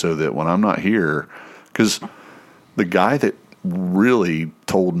resources so that when I'm not here, because the guy that really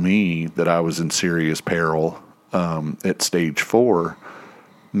told me that I was in serious peril at stage 4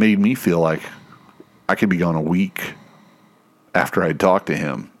 made me feel like I could be gone a week after I talked to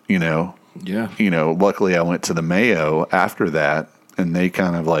him, Yeah. Luckily I went to the Mayo after that, and they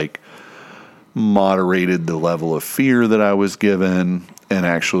kind of like moderated the level of fear that I was given and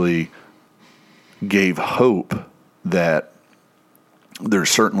actually gave hope that there's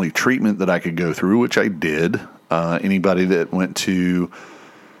certainly treatment that I could go through, which I did. Anybody that went to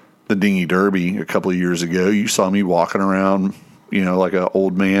the Dingy Derby a couple of years ago, you saw me walking around, like an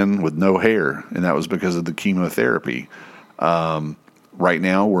old man with no hair, and that was because of the chemotherapy. Right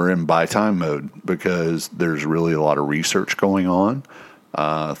now we're in buy time mode because there's really a lot of research going on.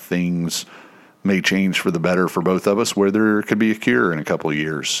 Things may change for the better for both of us, where there could be a cure in a couple of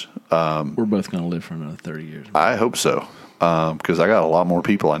years. We're both going to live for another 30 years. I hope so, because I got a lot more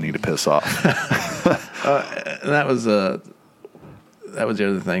people I need to piss off. That was the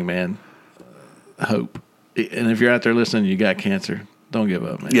other thing, man. Hope. And if you're out there listening, you got cancer, don't give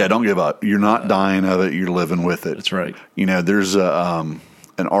up, man. Yeah, don't give up. You're not dying of it. You're living with it. That's right. There's an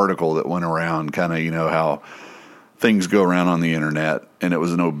article that went around, kind of, how things go around on the internet, and it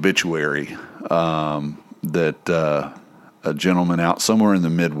was an obituary that a gentleman out somewhere in the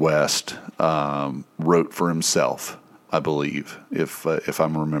Midwest wrote for himself, I believe, if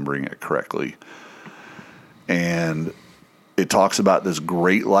I'm remembering it correctly. And it talks about this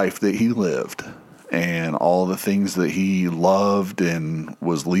great life that he lived and all the things that he loved and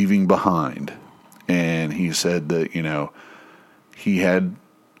was leaving behind. And he said that, he had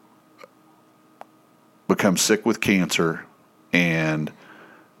become sick with cancer, and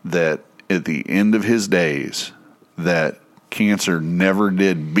that at the end of his days, that cancer never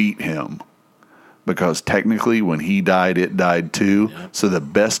did beat him, because technically when he died, it died too. Yep. So the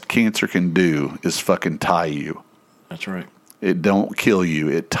best cancer can do is fucking tie you. That's right. It don't kill you,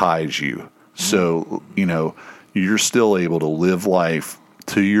 it ties you. So, you're still able to live life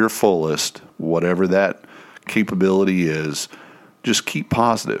to your fullest, whatever that capability is. Just keep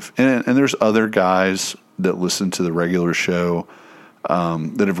positive. And there's other guys that listen to the regular show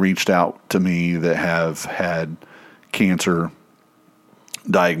that have reached out to me that have had cancer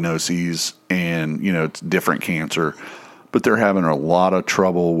diagnoses, and, it's different cancer, but they're having a lot of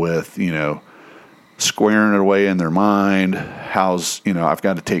trouble with, squaring it away in their mind. I've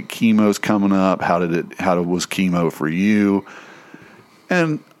got to take chemo's coming up. How was chemo for you?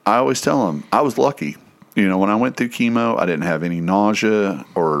 And I always tell them I was lucky. When I went through chemo, I didn't have any nausea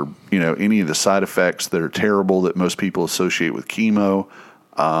or, any of the side effects that are terrible that most people associate with chemo.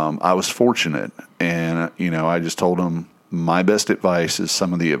 I was fortunate. And, I just told them my best advice is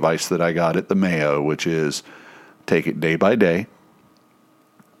some of the advice that I got at the Mayo, which is take it day by day,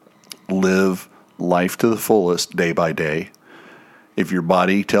 live life to the fullest day by day. If your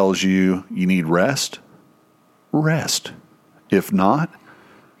body tells you you need rest, rest. If not,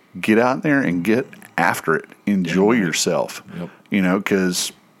 get out there and get after it. Enjoy yourself. Yep.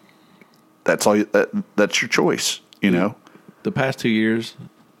 Because that's all. That's your choice. The past 2 years,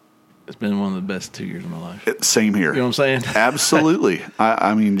 it's been one of the best 2 years of my life. Same here. You know what I'm saying? Absolutely.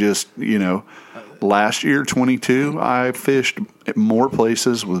 I mean, just last year, 22, I fished at more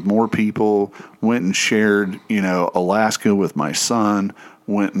places with more people. Went and shared, Alaska with my son.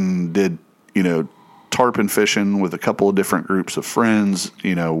 Went and did, tarpon fishing with a couple of different groups of friends,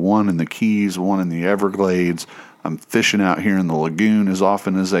 one in the Keys, one in the Everglades. I'm fishing out here in the lagoon as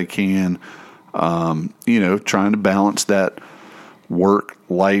often as I can, trying to balance that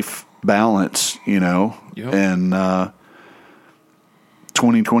work-life balance, Yep. And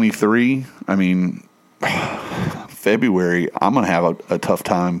 2023, I mean, February, I'm going to have a tough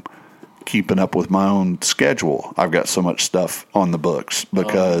time keeping up with my own schedule. I've got so much stuff on the books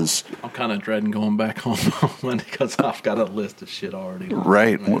because I'm kind of dreading going back home on Monday because I've got a list of shit already.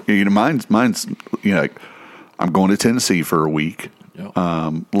 Right. Well, mine's I'm going to Tennessee for a week, Yep.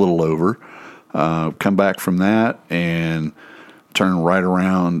 A little over. Come back from that and turn right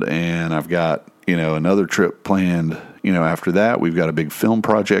around, and I've got another trip planned. After that, we've got a big film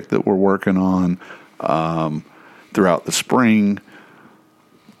project that we're working on throughout the spring.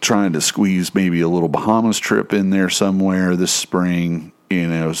 Trying to squeeze maybe a little Bahamas trip in there somewhere this spring,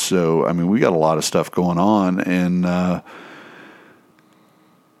 So we got a lot of stuff going on, and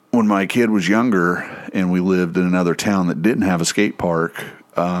when my kid was younger and we lived in another town that didn't have a skate park,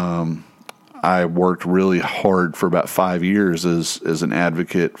 I worked really hard for about 5 years as an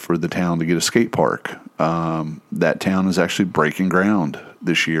advocate for the town to get a skate park. That town is actually breaking ground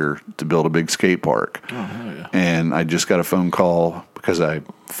this year to build a big skate park. Oh, hell yeah. And I just got a phone call because I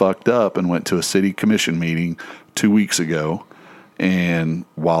fucked up and went to a city commission meeting 2 weeks ago. And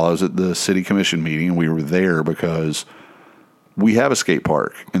while I was at the city commission meeting, we were there because we have a skate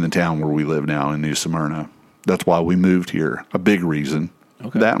park in the town where we live now in New Smyrna. That's why we moved here. A big reason.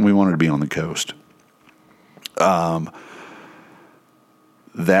 Okay. That, and we wanted to be on the coast.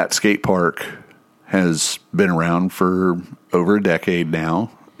 That skate park has been around for over a decade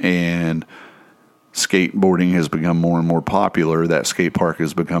now, and skateboarding has become more and more popular. That skate park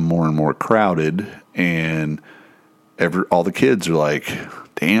has become more and more crowded, and all the kids are like,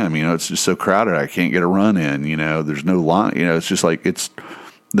 damn, it's just so crowded, I can't get a run in, there's no line, it's just like, it's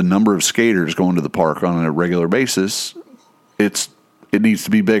the number of skaters going to the park on a regular basis, it needs to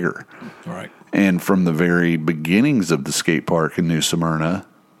be bigger. Right. And from the very beginnings of the skate park in New Smyrna,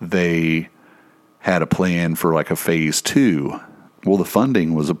 they had a plan for like a phase 2. Well, the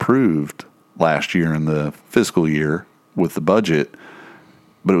funding was approved last year in the fiscal year with the budget,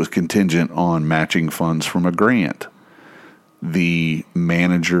 but it was contingent on matching funds from a grant. The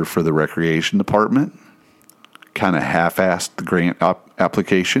manager for the recreation department kind of half-assed the grant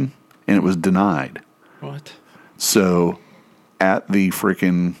application, and it was denied. What? So at the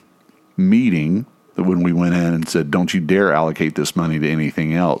freaking meeting, when we went in and said, don't you dare allocate this money to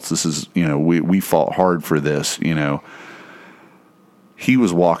anything else. This is, we fought hard for this, He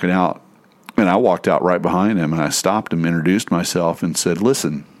was walking out, and I walked out right behind him, and I stopped him, introduced myself, and said,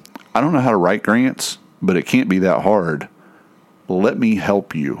 listen, I don't know how to write grants, but it can't be that hard. Let me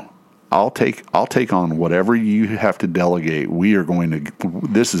help you. I'll take on whatever you have to delegate.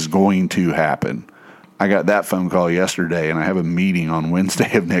 This is going to happen. I got that phone call yesterday, and I have a meeting on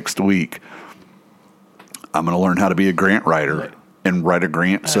Wednesday of next week. I'm going to learn how to be a grant writer and write a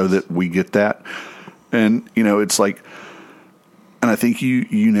grant so that we get that. And, it's like, and I think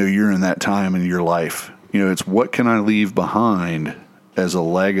you're in that time in your life. It's what can I leave behind as a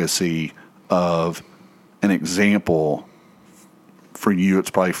legacy of an example. For you, it's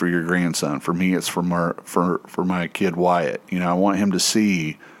probably for your grandson. For me, it's for my kid Wyatt. I want him to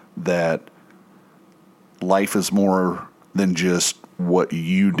see that life is more than just what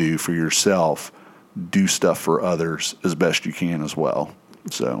you do for yourself. Do stuff for others as best you can as well.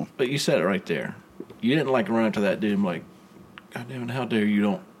 So, but you said it right there. You didn't run up to that dude and God damn it, how dare you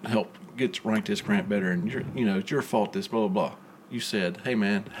don't help rank this grant better, and it's your fault. This blah blah blah. You said, hey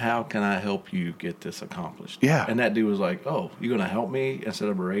man, how can I help you get this accomplished? Yeah. And that dude was like, oh, you're gonna help me instead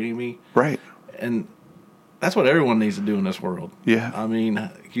of berating me, right? And that's what everyone needs to do in this world. Yeah.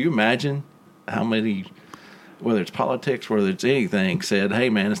 Can you imagine how many, whether it's politics, whether it's anything, said, hey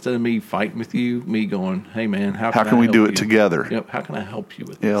man, instead of me fighting with you, me going, hey man, how can we do it you? together? Yep. How can I help you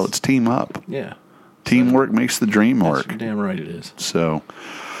with this? Yeah, let's team up. Yeah. Teamwork makes the dream work. You're damn right it is. So,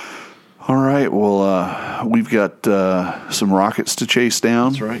 all right. Well, we've got some rockets to chase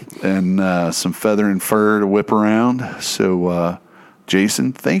down. That's right. And some feather and fur to whip around. So,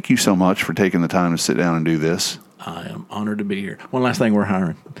 Jason, thank you so much for taking the time to sit down and do this. I am honored to be here. One last thing, we're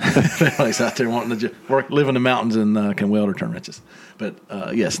hiring. Everybody's out there wanting to live in the mountains and can weld or turn wrenches. But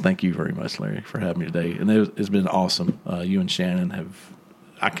yes, thank you very much, Larry, for having me today. And it's been awesome. You and Shannon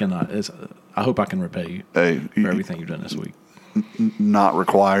I hope I can repay you for everything you've done this week. Not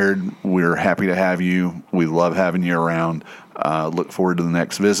required. We're happy to have you. We love having you around. Look forward to the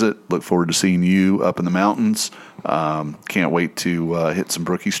next visit. Look forward to seeing you up in the mountains. Can't wait to hit some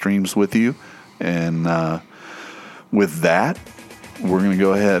brookie streams with you. And with that, we're going to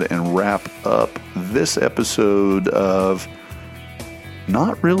go ahead and wrap up this episode of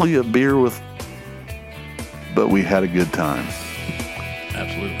not really a beer but we had a good time.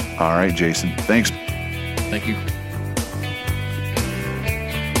 Absolutely. All right, Jason. Thanks. Thank you.